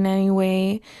less than in any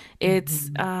way. It's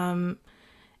Mhm. um,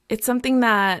 it's something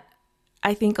that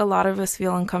I think a lot of us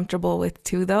feel uncomfortable with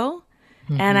too, though.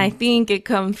 And I Mhm. think it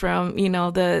comes from,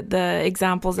 the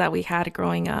examples that we had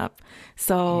growing up.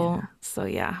 So Yeah. so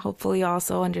yeah, hopefully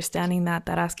also understanding that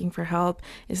asking for help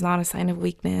is not a sign of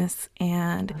weakness,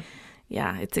 and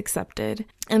yeah, it's accepted.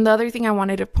 And the other thing I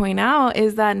wanted to point out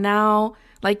is that now,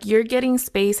 like, you're getting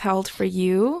space held for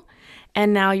you,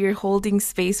 and now you're holding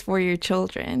space for your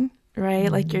children,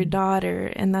 right? Like your Mhm. daughter.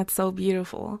 And that's so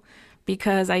beautiful,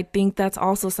 because I think that's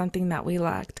also something that we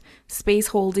lacked, space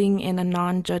holding in a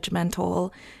non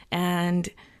judgmental and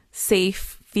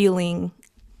safe feeling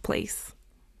place.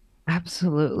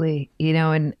 Absolutely.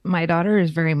 And my daughter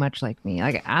is very much like me.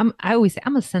 Like I always say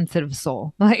I'm a sensitive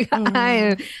soul. Like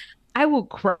Mm, I will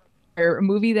cry for a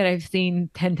movie that I've seen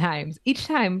 10 times. Each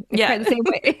time I cry yeah, the same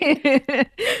way.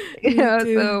 me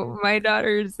too. So my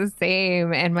daughter is the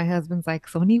same and my husband's like,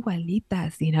 son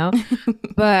igualitas.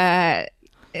 But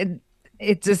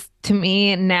it just to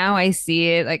me now I see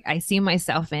it like I see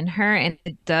myself in her and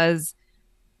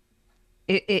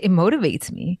it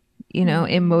motivates me. It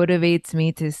Mm, motivates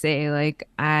me to say like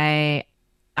I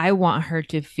want her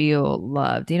to feel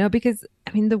loved, because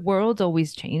I mean the world's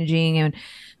always changing and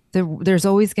there's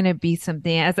always going to be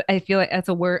something as I feel like that's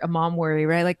a mom worry,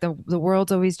 right? Like the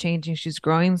world's always changing. She's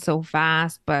growing so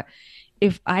fast, but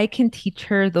if I can teach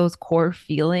her those core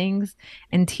feelings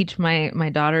and teach my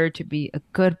daughter to be a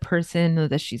good person, know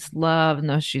that she's loved,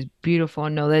 know she's beautiful,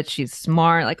 know that she's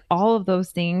smart, like all of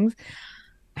those things,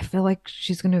 I feel like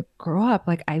she's gonna grow up.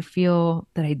 Like I feel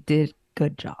that I did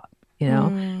good job, you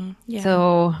know? yeah.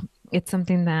 So it's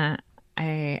something that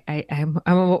I'm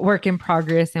a work in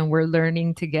progress and we're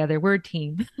learning together. We're a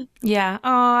team. Yeah. Oh,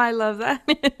 I love that.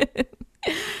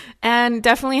 And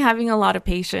definitely having a lot of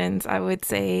patience, I would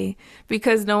say,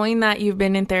 because knowing that you've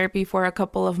been in therapy for a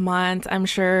couple of months, I'm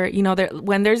sure,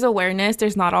 when there's awareness,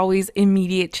 there's not always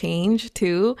immediate change,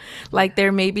 too. Like Yeah.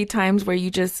 there may be times where you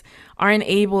just aren't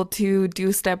able to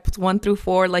do steps 1 through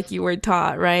 4 like you were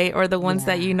taught, right? Or the ones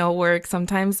that Yeah. work.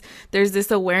 Sometimes there's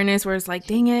this awareness where it's like,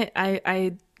 dang it,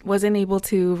 I wasn't able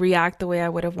to react the way I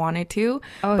would have wanted to.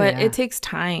 Oh But it yeah. takes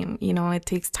time, it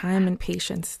takes time and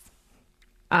patience.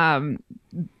 Um,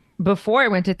 before I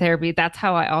went to therapy, that's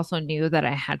how I also knew that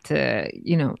I had to,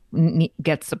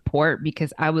 get support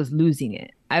because I was losing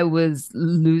it. I was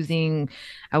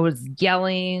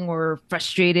yelling or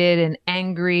frustrated and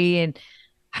angry. And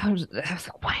I was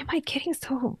like, why am I getting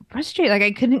so frustrated? Like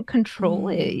I couldn't control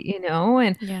it, Mm,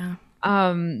 And yeah.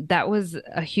 that was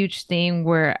a huge thing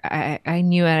where I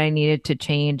knew that I needed to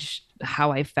change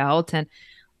how I felt. And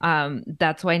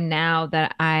that's why now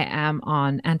that I am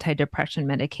on antidepressant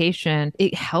medication,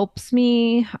 it helps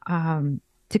me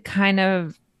to kind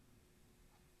of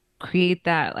create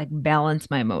that like balance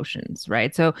my emotions,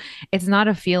 right? So it's not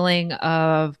a feeling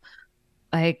of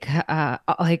like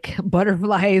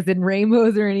butterflies and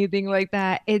rainbows or anything like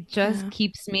that. It just Yeah.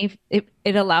 keeps me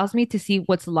it allows me to see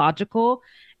what's logical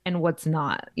and what's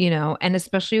not, and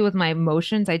especially with my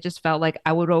emotions, I just felt like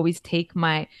I would always take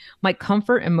my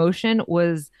comfort emotion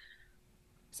was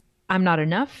I'm not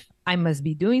enough. I must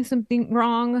be doing something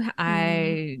wrong.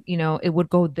 Mm, It would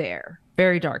go there,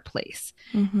 very dark place.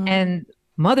 mm-hmm. And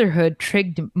motherhood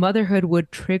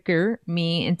would trigger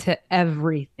me into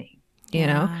everything, you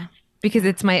know, Yeah. because Yeah.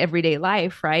 it's my everyday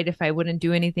life, right? If I wouldn't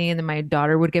do anything and then my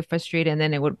daughter would get frustrated and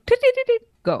then it would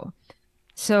go.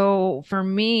 So for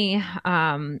me,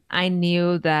 I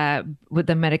knew that with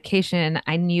the medication,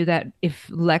 I knew that if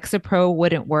Lexapro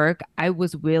wouldn't work, I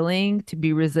was willing to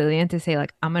be resilient to say,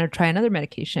 like, I'm going to try another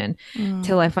medication Mm,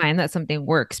 till I find that something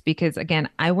works. Because again,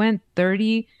 I went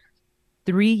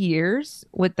 33 years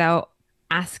without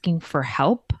asking for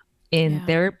help in yeah.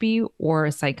 therapy or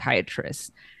a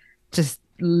psychiatrist, just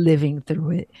living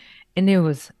through it. And it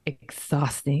was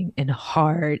exhausting and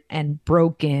hard and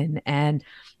broken. And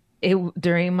it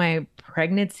during my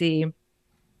pregnancy,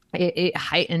 it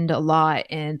heightened a lot.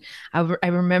 And I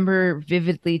remember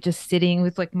vividly just sitting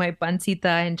with like my pancita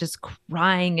and just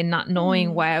crying and not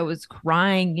knowing why I was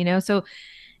crying, you know? So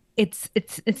it's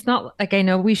not like, I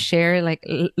know we share like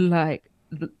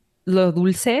lo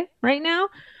dulce right now,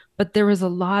 but there was a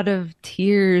lot of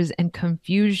tears and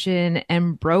confusion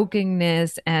and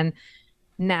brokenness and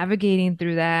navigating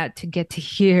through that to get to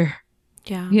here,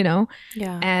 Yeah. you know?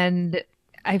 Yeah. And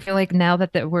I feel like now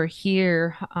that we're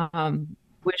here,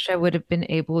 wish I would have been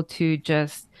able to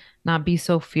just not be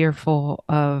so fearful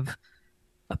of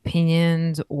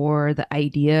opinions or the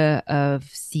idea of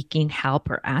seeking help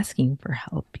or asking for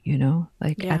help, you know?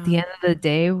 Like at Yeah. the end of the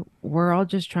day, we're all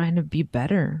just trying to be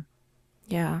better.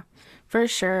 Yeah, for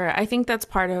sure. I think that's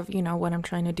part of, what I'm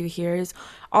trying to do here is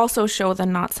also show the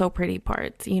not so pretty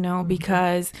parts, Mhm.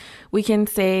 because we can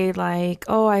say like,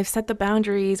 oh, I've set the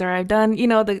boundaries or I've done,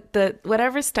 the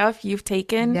whatever stuff you've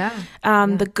taken, Yeah.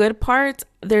 the Yeah. good parts,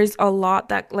 there's a lot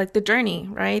that like the journey,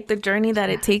 right? The journey that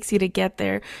it Yeah. takes you to get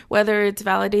there, whether it's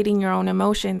validating your own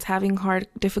emotions, having hard,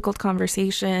 difficult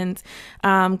conversations,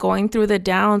 going through the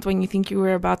downs when you think you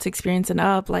were about to experience an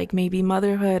up, like maybe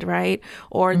motherhood, right?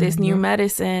 Or this new Hmm.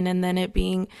 medicine, and then it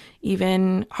being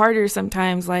even harder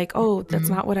sometimes, like, oh, that's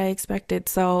Hmm. not what I expected.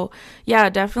 So, yeah,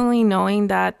 definitely knowing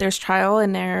that there's trial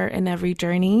and error in every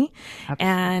journey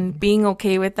and Absolutely. being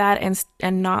okay with that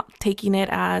and not taking it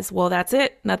as, well, that's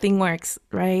it, nothing works,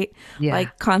 right? Yeah.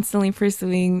 Like constantly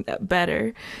pursuing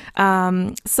better.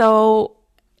 So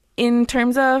in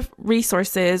terms of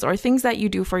resources or things that you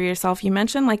do for yourself, you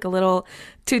mentioned like a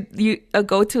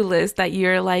go-to list that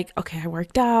you're like, okay, I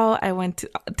worked out, I went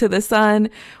to the sun.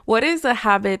 What is a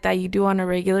habit that you do on a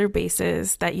regular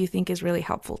basis that you think is really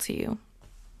helpful to you?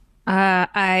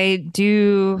 I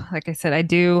do, like I said, I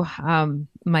do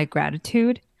my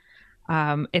gratitude.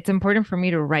 It's important for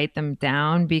me to write them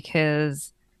down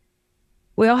because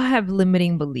we all have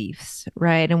limiting beliefs,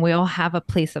 right? And we all have a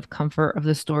place of comfort of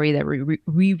the story that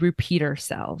we repeat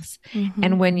ourselves. Mm-hmm.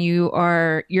 And when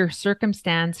your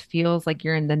circumstance feels like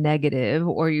you're in the negative,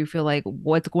 or you feel like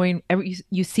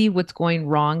you see what's going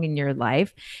wrong in your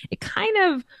life, it kind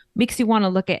of makes you want to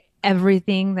look at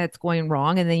everything that's going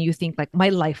wrong. And then you think like, my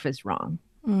life is wrong,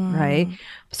 right? Mm,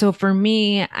 So for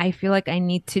me, I feel like I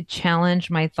need to challenge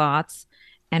my thoughts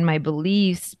and my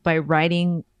beliefs by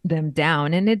writing them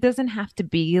down. And it doesn't have to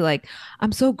be like,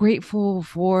 I'm so grateful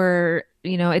for,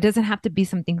 it doesn't have to be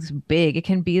something so big. It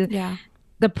can be yeah.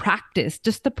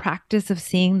 just the practice of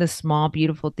seeing the small,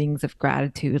 beautiful things of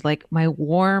gratitude. Like my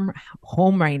warm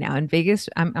home right now in Vegas.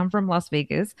 I'm from Las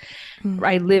Vegas.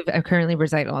 Mm. I currently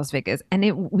reside in Las Vegas,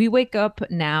 and we wake up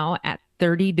now at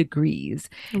 30 degrees.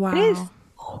 It is Wow.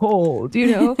 cold,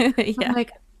 I'm Yeah.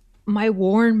 like, my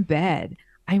warm bed.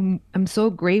 I'm so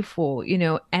grateful,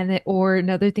 or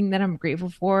another thing that I'm grateful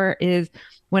for is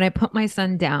when I put my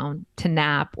son down to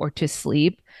nap or to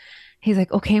sleep, he's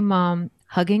like, okay, mom,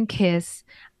 hug and kiss.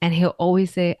 And he'll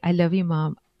always say, I love you,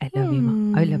 mom. I love you,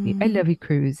 mom. I love you. I Hmm. love you,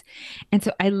 Cruz. And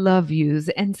so I love yous.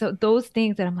 And so those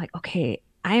things that I'm like, okay,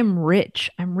 I am rich.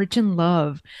 I'm rich in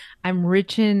love. I'm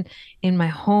rich in my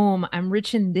home. I'm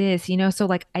rich in this, So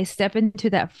like I step into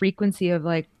that frequency of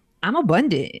like, I'm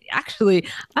abundant. Actually,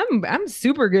 I'm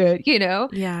super good.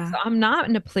 Yeah. So I'm not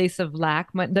in a place of lack,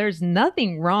 but there's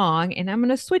nothing wrong. And I'm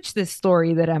gonna switch this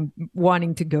story that I'm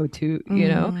wanting to go to.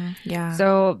 Yeah.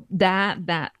 So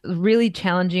that really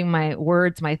challenging my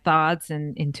words, my thoughts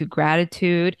and into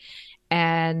gratitude.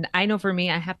 And I know for me,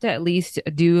 I have to at least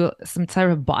do some sort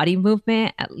of body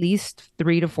movement at least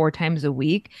 3 to 4 times a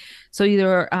week. So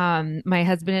either my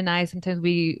husband and I sometimes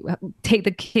we take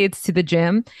the kids to the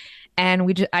gym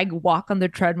and I walk on the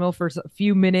treadmill for a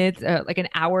few minutes, like an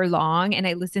hour long, and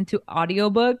I listen to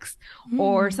audiobooks,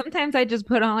 or Mm. sometimes I just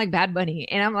put on like Bad Bunny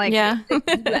and I'm like, Yeah.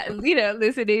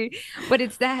 listening. But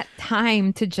it's that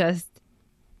time to just,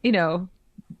 you know,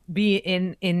 be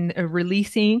in a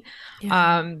releasing.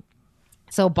 Yeah. Um,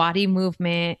 so body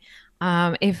movement.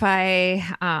 If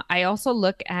I also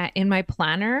look at in my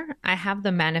planner, I have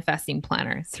the manifesting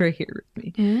planner. It's right here with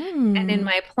me. And in Mm.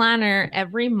 my planner,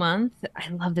 every month, I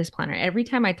love this planner. Every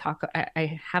time I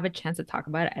have a chance to talk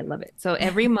about it, I love it. So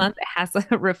every month it has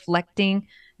a reflecting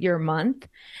your month,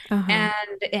 Uh-huh.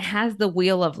 and it has the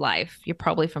wheel of life. You're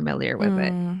probably familiar with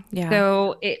it. Yeah.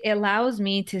 So it allows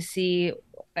me to see,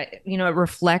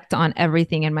 reflect on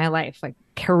everything in my life, like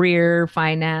career,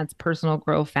 finance, personal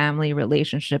growth, family,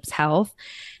 relationships, health.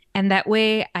 And that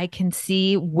way I can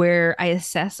see where I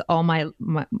assess all my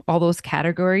all those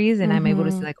categories, and I'm able to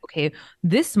Mm-hmm. say like, okay,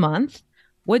 this month,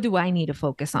 what do I need to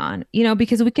focus on?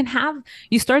 Because we can have,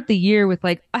 you start the year with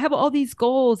like, I have all these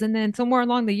goals. And then somewhere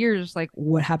along the year, it's like,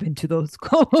 what happened to those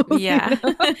goals? Yeah.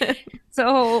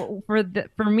 So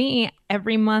for me,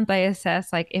 every month I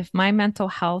assess like if my mental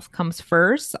health comes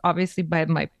first, obviously by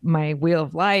my wheel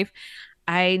of life,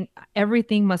 I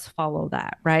everything must follow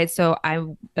that, right? So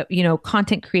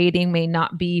content creating may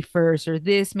not be first, or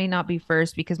this may not be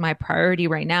first because my priority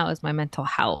right now is my mental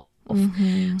health.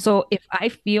 Hmm. So if I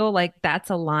feel like that's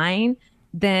aligned,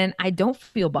 then I don't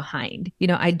feel behind.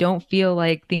 I don't feel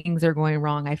like things are going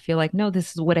wrong. I feel like, no,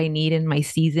 this is what I need in my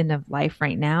season of life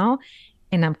right now,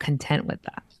 and I'm content with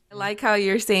that. I like how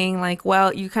you're saying, like,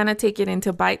 well, you kind of take it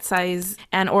into bite size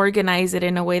and organize it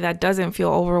in a way that doesn't feel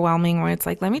overwhelming, where it's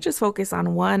like, let me just focus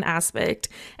on one aspect.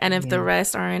 And if the Yeah.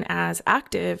 rest aren't as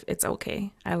active, it's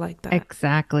okay. I like that.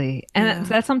 Exactly. And Yeah.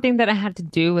 that's something that I had to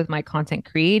do with my content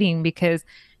creating because,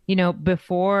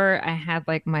 before I had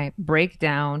like my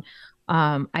breakdown,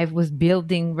 I was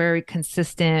building very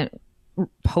consistent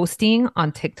posting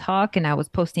on TikTok, and I was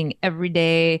posting every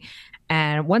day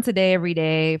and once a day, every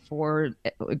day for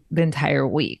the entire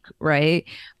week, right?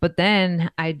 But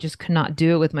then I just could not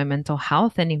do it with my mental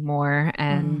health anymore.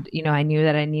 Mm. And, I knew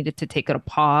that I needed to take it a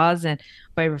pause and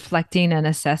by reflecting and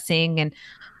assessing. And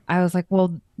I was like,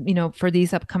 well, for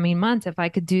these upcoming months, if I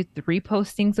could do 3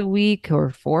 postings a week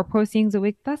or 4 postings a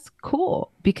week, that's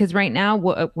cool. Because right now,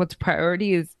 what's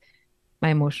priority is my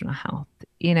emotional health,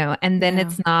 and then Yeah.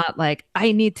 it's not like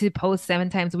I need to post 7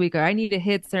 times a week or I need to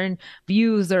hit certain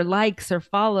views or likes or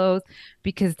follows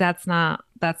because that's not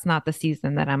the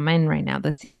season that I'm in right now.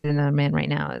 The season that I'm in right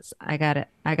now is I gotta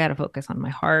focus on my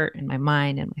heart and my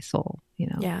mind and my soul.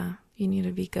 Yeah. You need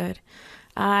to be good.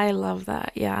 I love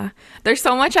that. Yeah. There's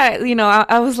so much I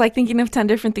was like thinking of 10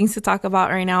 different things to talk about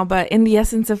right now, but in the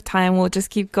essence of time, we'll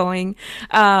just keep going.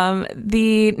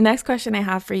 The next question I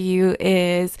have for you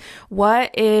is,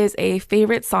 what is a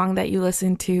favorite song that you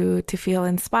listen to feel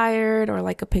inspired or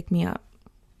like a pick me up?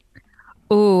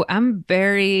 Oh, I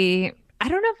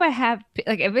don't know if I have,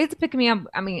 like, if it's picking me up,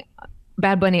 I mean,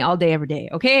 Bad Bunny all day, every day,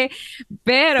 okay?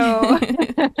 Pero,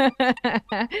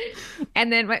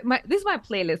 and then this is my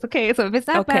playlist, okay? So if it's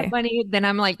not Bad Okay. Bunny, then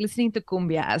I'm like listening to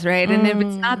cumbias, right? And if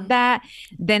it's not Mm, that,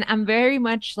 then I'm very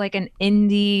much like an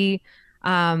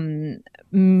um,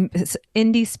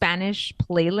 indie Spanish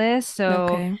playlist. So,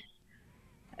 okay.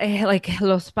 like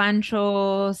Los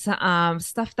Panchos,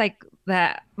 stuff like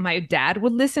that my dad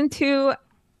would listen to.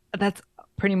 That's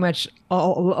pretty much a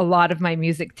lot of my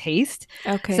music taste.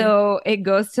 Okay. So it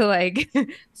goes to like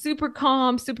super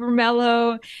calm, super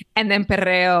mellow, and then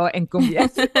perreo and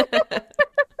cumbias.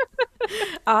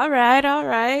 All right, all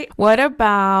right. What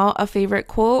about a favorite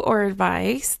quote or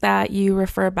advice that you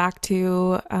refer back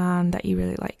to that you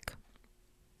really like?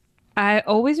 I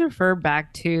always refer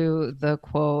back to the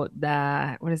quote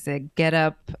that, what is it? Get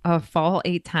up, fall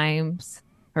 8 times,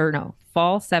 or no,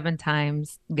 fall 7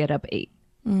 times, get up eight.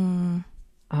 Mm,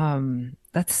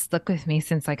 That's stuck with me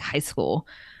since like high school.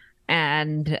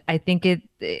 And I think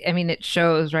I mean, it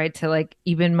shows, right, to like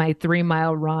even my 3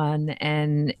 mile run.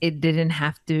 And it didn't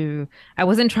have to, I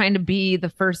wasn't trying to be the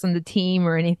first on the team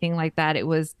or anything like that.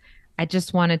 I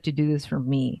just wanted to do this for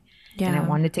me. And I yeah,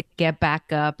 wanted to get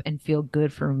back up and feel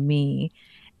good for me.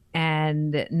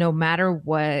 And no matter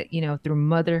what, through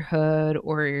motherhood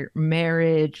or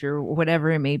marriage or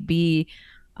whatever it may be,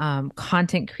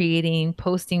 content creating,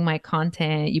 posting my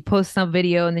content, you post some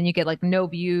video and then you get like no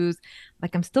views.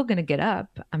 Like I'm still gonna get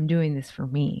up. I'm doing this for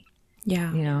me,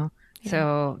 yeah, you know? yeah.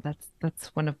 So that's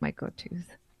one of my go-tos.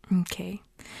 Okay.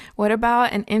 What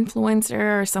about an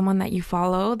influencer or someone that you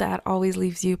follow that always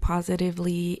leaves you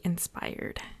positively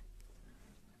inspired?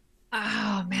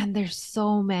 Oh man, there's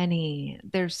so many.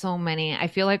 There's so many. I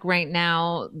feel like right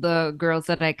now the girls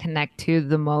that I connect to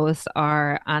the most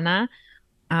are Ana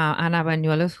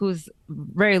Bañuelos, who's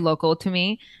very local to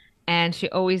me. And she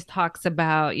always talks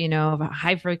about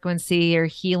high frequency or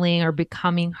healing or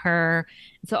becoming her.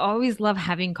 So I always love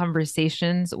having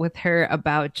conversations with her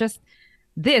about just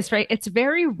this, right? It's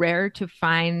very rare to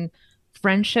find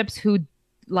friendships who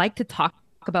like to talk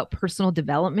about personal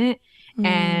development Mm,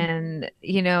 and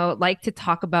like to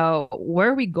talk about where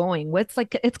are we going? What's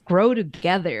like it's grow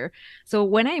together. So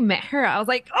when I met her, I was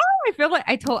like, oh, I feel like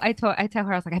I tell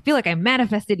her, I was like, I feel like I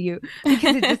manifested you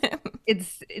because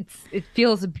it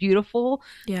feels beautiful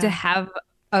to yeah, have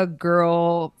a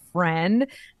girl friend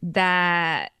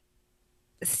that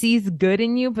sees good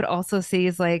in you, but also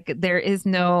sees like there is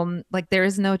no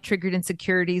triggered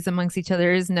insecurities amongst each other.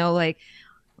 There is no like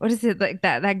what is it like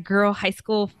that girl high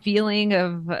school feeling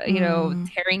of mm,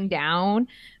 tearing down.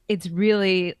 it's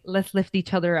really let's lift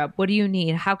each other up. What do you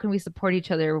need? How can we support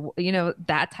each other?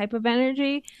 That type of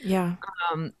energy. Yeah.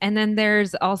 And then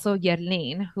there's also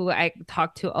Yerlin, who I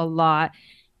talk to a lot.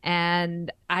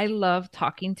 And I love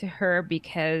talking to her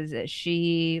because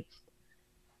she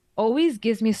always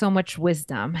gives me so much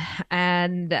wisdom.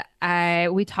 And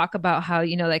we talk about how,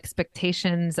 the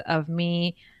expectations of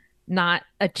me not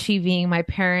achieving my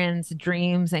parents'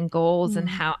 dreams and goals and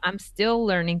Mm. how I'm still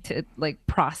learning to like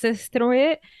process through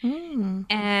it. Mm.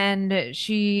 And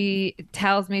she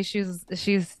tells me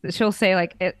she'll say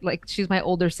like she's my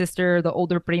older sister, the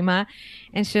older prima,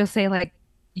 and she'll say like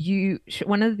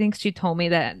one of the things she told me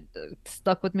that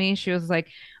stuck with me, she was like,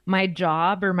 my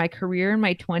job or my career in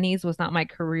my 20s was not my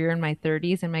career in my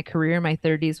 30s, and my career in my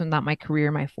 30s was not my career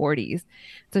in my 40s.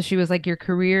 So she was like, your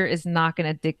career is not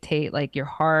going to dictate like your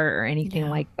heart or anything Yeah.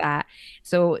 like that.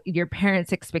 So your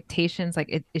parents' expectations, like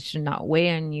it should not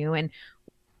weigh on you.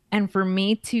 And for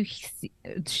me to,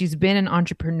 she's been an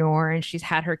entrepreneur and she's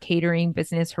had her catering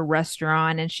business, her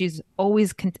restaurant, and she's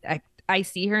always, I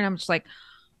see her and I'm just like,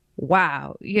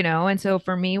 wow, And so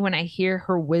for me, when I hear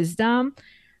her wisdom,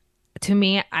 to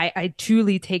me, I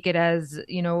truly take it as,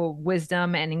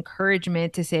 wisdom and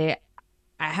encouragement to say,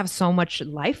 I have so much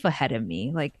life ahead of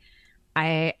me. Like,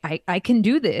 I can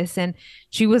do this. And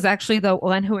she was actually the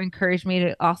one who encouraged me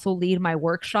to also lead my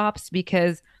workshops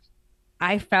because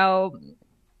I felt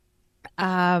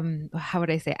how would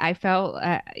I say, I felt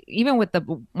even with the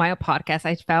my podcast,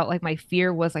 I felt like my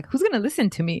fear was like, who's gonna listen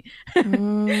to me? Who's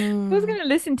Mm. gonna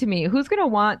listen to me? Who's gonna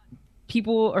want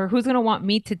people, or who's gonna want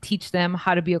me to teach them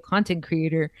how to be a content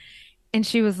creator? And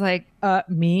she was like,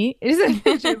 me. She was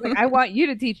like, I want you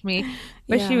to teach me.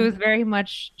 But she Yeah. was very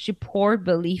much, she poured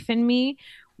belief in me,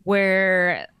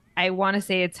 where I want to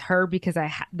say it's her because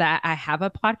that I have a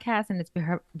podcast, and it's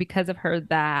because of her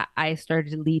that I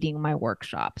started leading my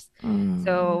workshops. Mm.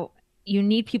 So you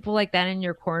need people like that in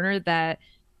your corner that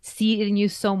see in you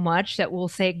so much that will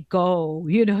say, go,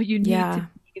 you need to Yeah.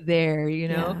 be there,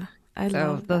 Yeah. I So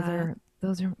love those that. are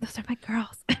those are my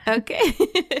girls. Okay.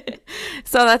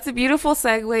 So that's a beautiful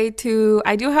segue to.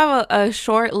 I do have a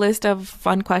short list of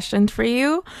fun questions for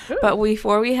you. But Ooh.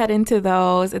 before we head into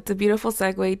those, it's a beautiful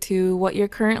segue to what you're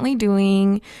currently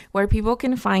doing, where people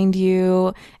can find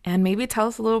you, and maybe tell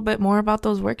us a little bit more about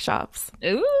those workshops.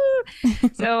 Ooh.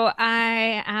 So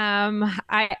I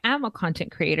am a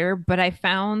content creator, but I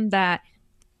found that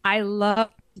I love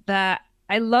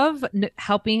I love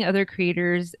helping other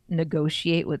creators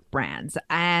negotiate with brands.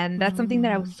 And that's something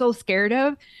that I was Mm. so scared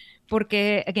of.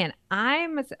 Porque again,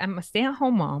 I'm a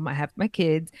stay-at-home mom. I have my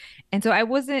kids. And so I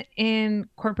wasn't in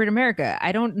corporate America.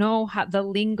 I don't know how the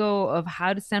lingo of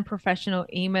how to send professional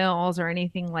emails or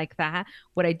anything like that.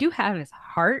 What I do have is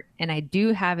heart and I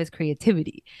do have is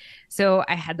creativity. So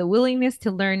I had the willingness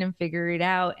to learn and figure it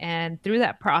out. And through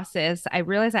that process, I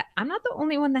realized that I'm not the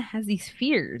only one that has these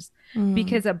fears, Mm.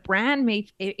 because a brand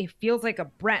it feels like a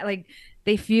brand, like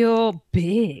they feel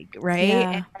big, right?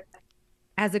 And Yeah.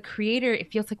 as a creator, it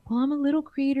feels like, well, I'm a little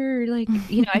creator, like,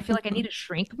 I feel like I need to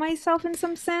shrink myself in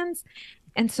some sense.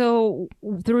 And so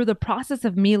through the process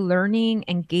of me learning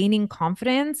and gaining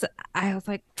confidence, I was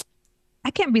like,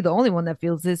 I can't be the only one that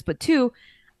feels this, but two,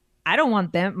 I don't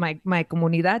want them, my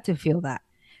comunidad, to feel that.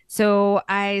 So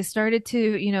I started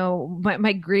to,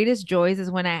 my greatest joys is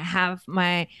when I have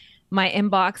my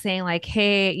inbox saying like,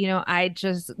 hey, I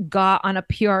just got on a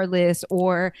PR list,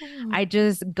 or Mm. I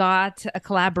just got a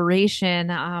collaboration.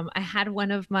 I had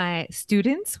one of my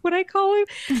students, what I call him,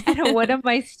 I had one of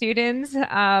my students.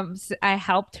 I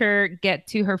helped her get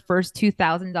to her first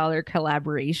 $2,000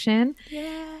 collaboration,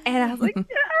 and I was like,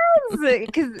 Yay.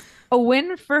 because a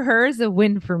win for her is a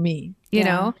win for me,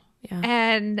 Yeah. Yeah.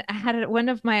 And I had one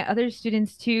of my other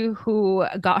students too who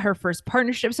got her first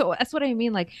partnership. So that's what I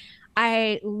mean. Like,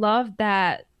 I love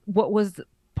that what was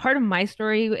part of my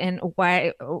story and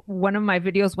why one of my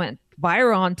videos went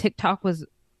viral on TikTok was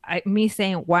me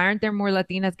saying, why aren't there more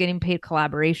Latinas getting paid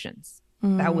collaborations?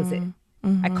 That was it. Mm. I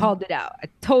Mm-hmm. called it out. I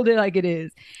told it like it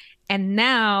is. And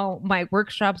now my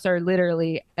workshops are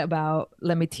literally about,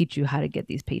 let me teach you how to get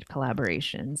these paid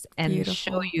collaborations and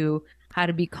show Beautiful. you how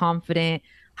to be confident,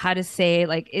 how to say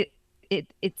like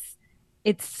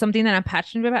it's something that I'm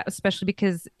passionate about, especially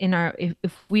because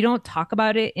if we don't talk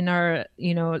about it in our,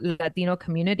 Latino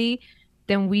community,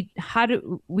 then we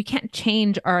can't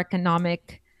change our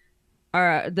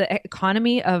the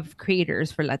economy of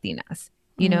creators for Latinas.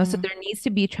 So Mm. there needs to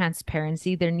be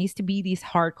transparency. There needs to be these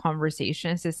hard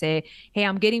conversations to say, hey,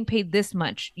 I'm getting paid this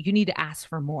much. You need to ask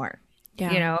for more, you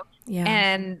Yeah. know? Yeah.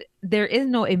 And there is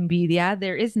no envidia.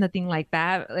 There is nothing like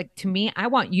that. Like, to me, I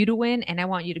want you to win and I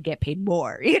want you to get paid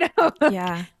more,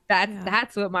 Yeah. Yeah.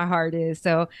 that's what my heart is.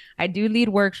 So I do lead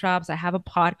workshops. I have a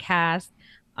podcast,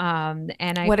 and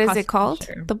I What is it constantly called?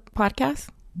 share. The podcast?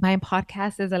 My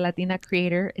podcast is a Latina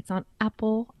Creator. It's on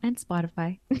Apple and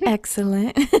Spotify.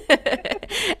 Excellent.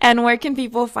 And where can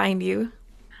people find you?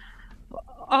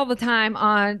 All the time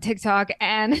on TikTok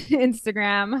and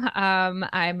Instagram.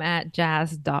 I'm at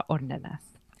jazz.ornelas.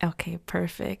 Okay,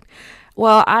 perfect.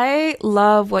 Well, I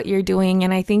love what you're doing,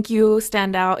 and I think you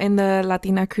stand out in the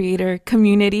Latina creator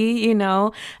community,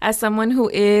 as someone who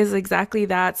is exactly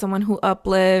that, someone who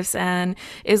uplifts and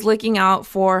is looking out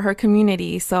for her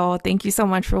community. So, thank you so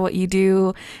much for what you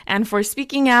do and for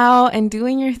speaking out and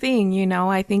doing your thing.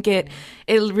 I think it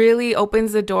really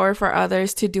opens the door for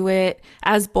others to do it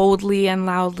as boldly and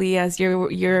loudly as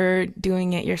you're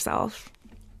doing it yourself.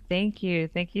 Thank you.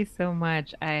 Thank you so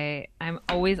much. I'm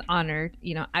always honored.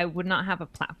 I would not have a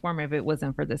platform if it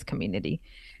wasn't for this community.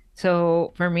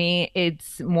 So for me,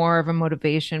 it's more of a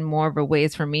motivation, more of a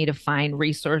ways for me to find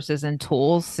resources and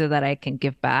tools so that I can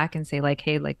give back and say like,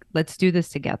 hey, like let's do this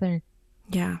together.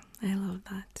 Yeah, I love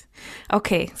that.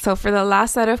 Okay, so for the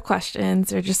last set of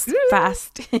questions, they're just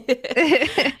fast.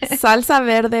 Salsa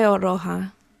verde o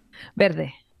roja?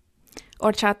 Verde,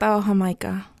 Horchata o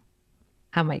jamaica?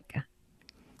 Jamaica,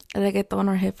 Reggaeton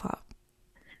or hip hop?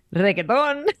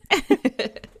 reggaeton,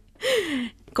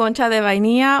 Concha de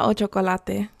vainilla o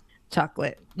chocolate?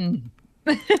 chocolate.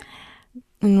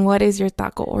 And what is your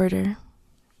taco order?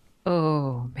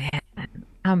 Oh man,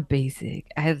 I'm basic.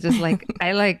 I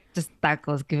like just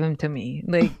tacos. Give them to me.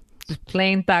 Like just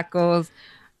plain tacos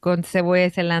con cebolla y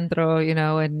cilantro,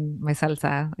 and my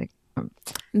salsa.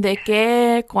 ¿De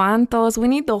qué? ¿Cuántos? We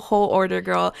need the whole order,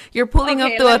 girl. You're pulling up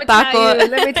Okay, to a taco.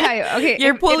 let me tell you. Okay,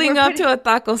 You're pulling up to a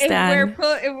taco stand. if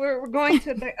we're going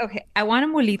to okay, I want a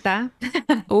mulita.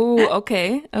 Ooh,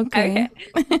 okay, Okay.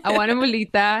 okay. I want a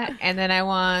mulita, and then I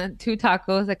want 2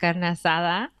 tacos de carne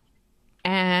asada.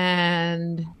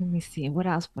 And let me see, what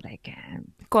else would I get?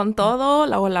 ¿Con todo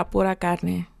o la pura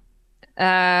carne?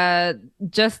 Uh,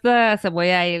 just the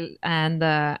cebolla and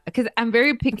the because I'm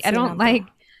very picky. Cilantro.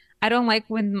 I don't like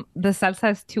when the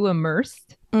salsa is too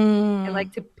immersed. I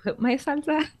like to put my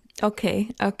salsa. Okay,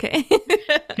 okay.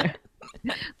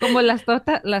 Como las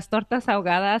tortas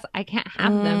ahogadas, I can't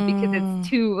have them because it's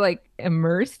too like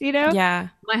immersed. Yeah.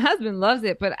 My husband loves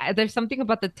it, but there's something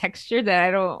about the texture that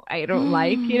I don't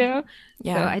like. So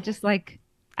Yeah.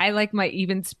 I like my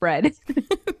even spread.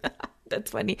 That's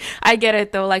funny. I get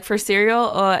it though. Like for cereal,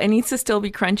 it needs to still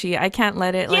be crunchy. I can't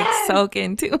let it like Yes, soak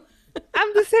into.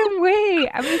 I'm the same way.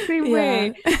 I'm the same Yeah.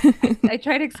 way. I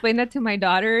try to explain that to my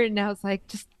daughter, and now it's like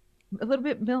just a little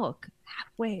bit milk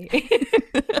halfway.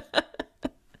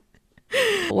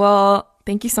 Well,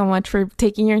 thank you so much for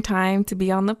taking your time to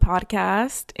be on the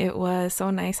podcast. It was so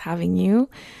nice having you.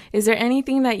 Is there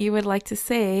anything that you would like to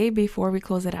say before we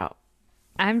close it out?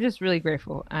 I'm just really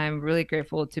grateful. I'm really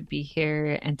grateful to be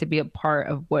here and to be a part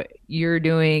of what you're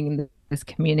doing in this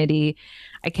community.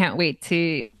 I can't wait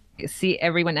to see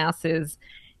everyone else's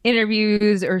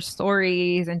interviews or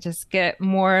stories and just get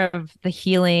more of the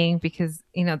healing because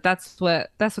that's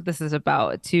what this is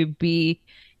about, to be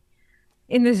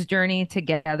in this journey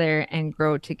together and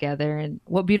grow together. And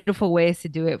what beautiful ways to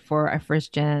do it for our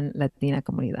first gen Latina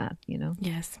comunidad.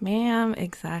 Yes, ma'am.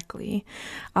 Exactly.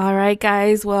 All right,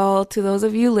 guys. Well, to those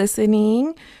of you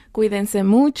listening, cuídense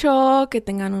mucho, que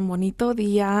tengan un bonito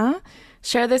día.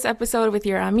 Share this episode with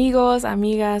your amigos,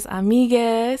 amigas,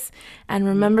 amigues. And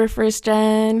remember, first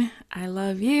gen, I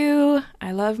love you,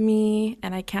 I love me,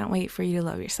 and I can't wait for you to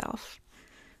love yourself.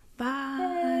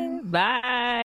 Bye. Bye.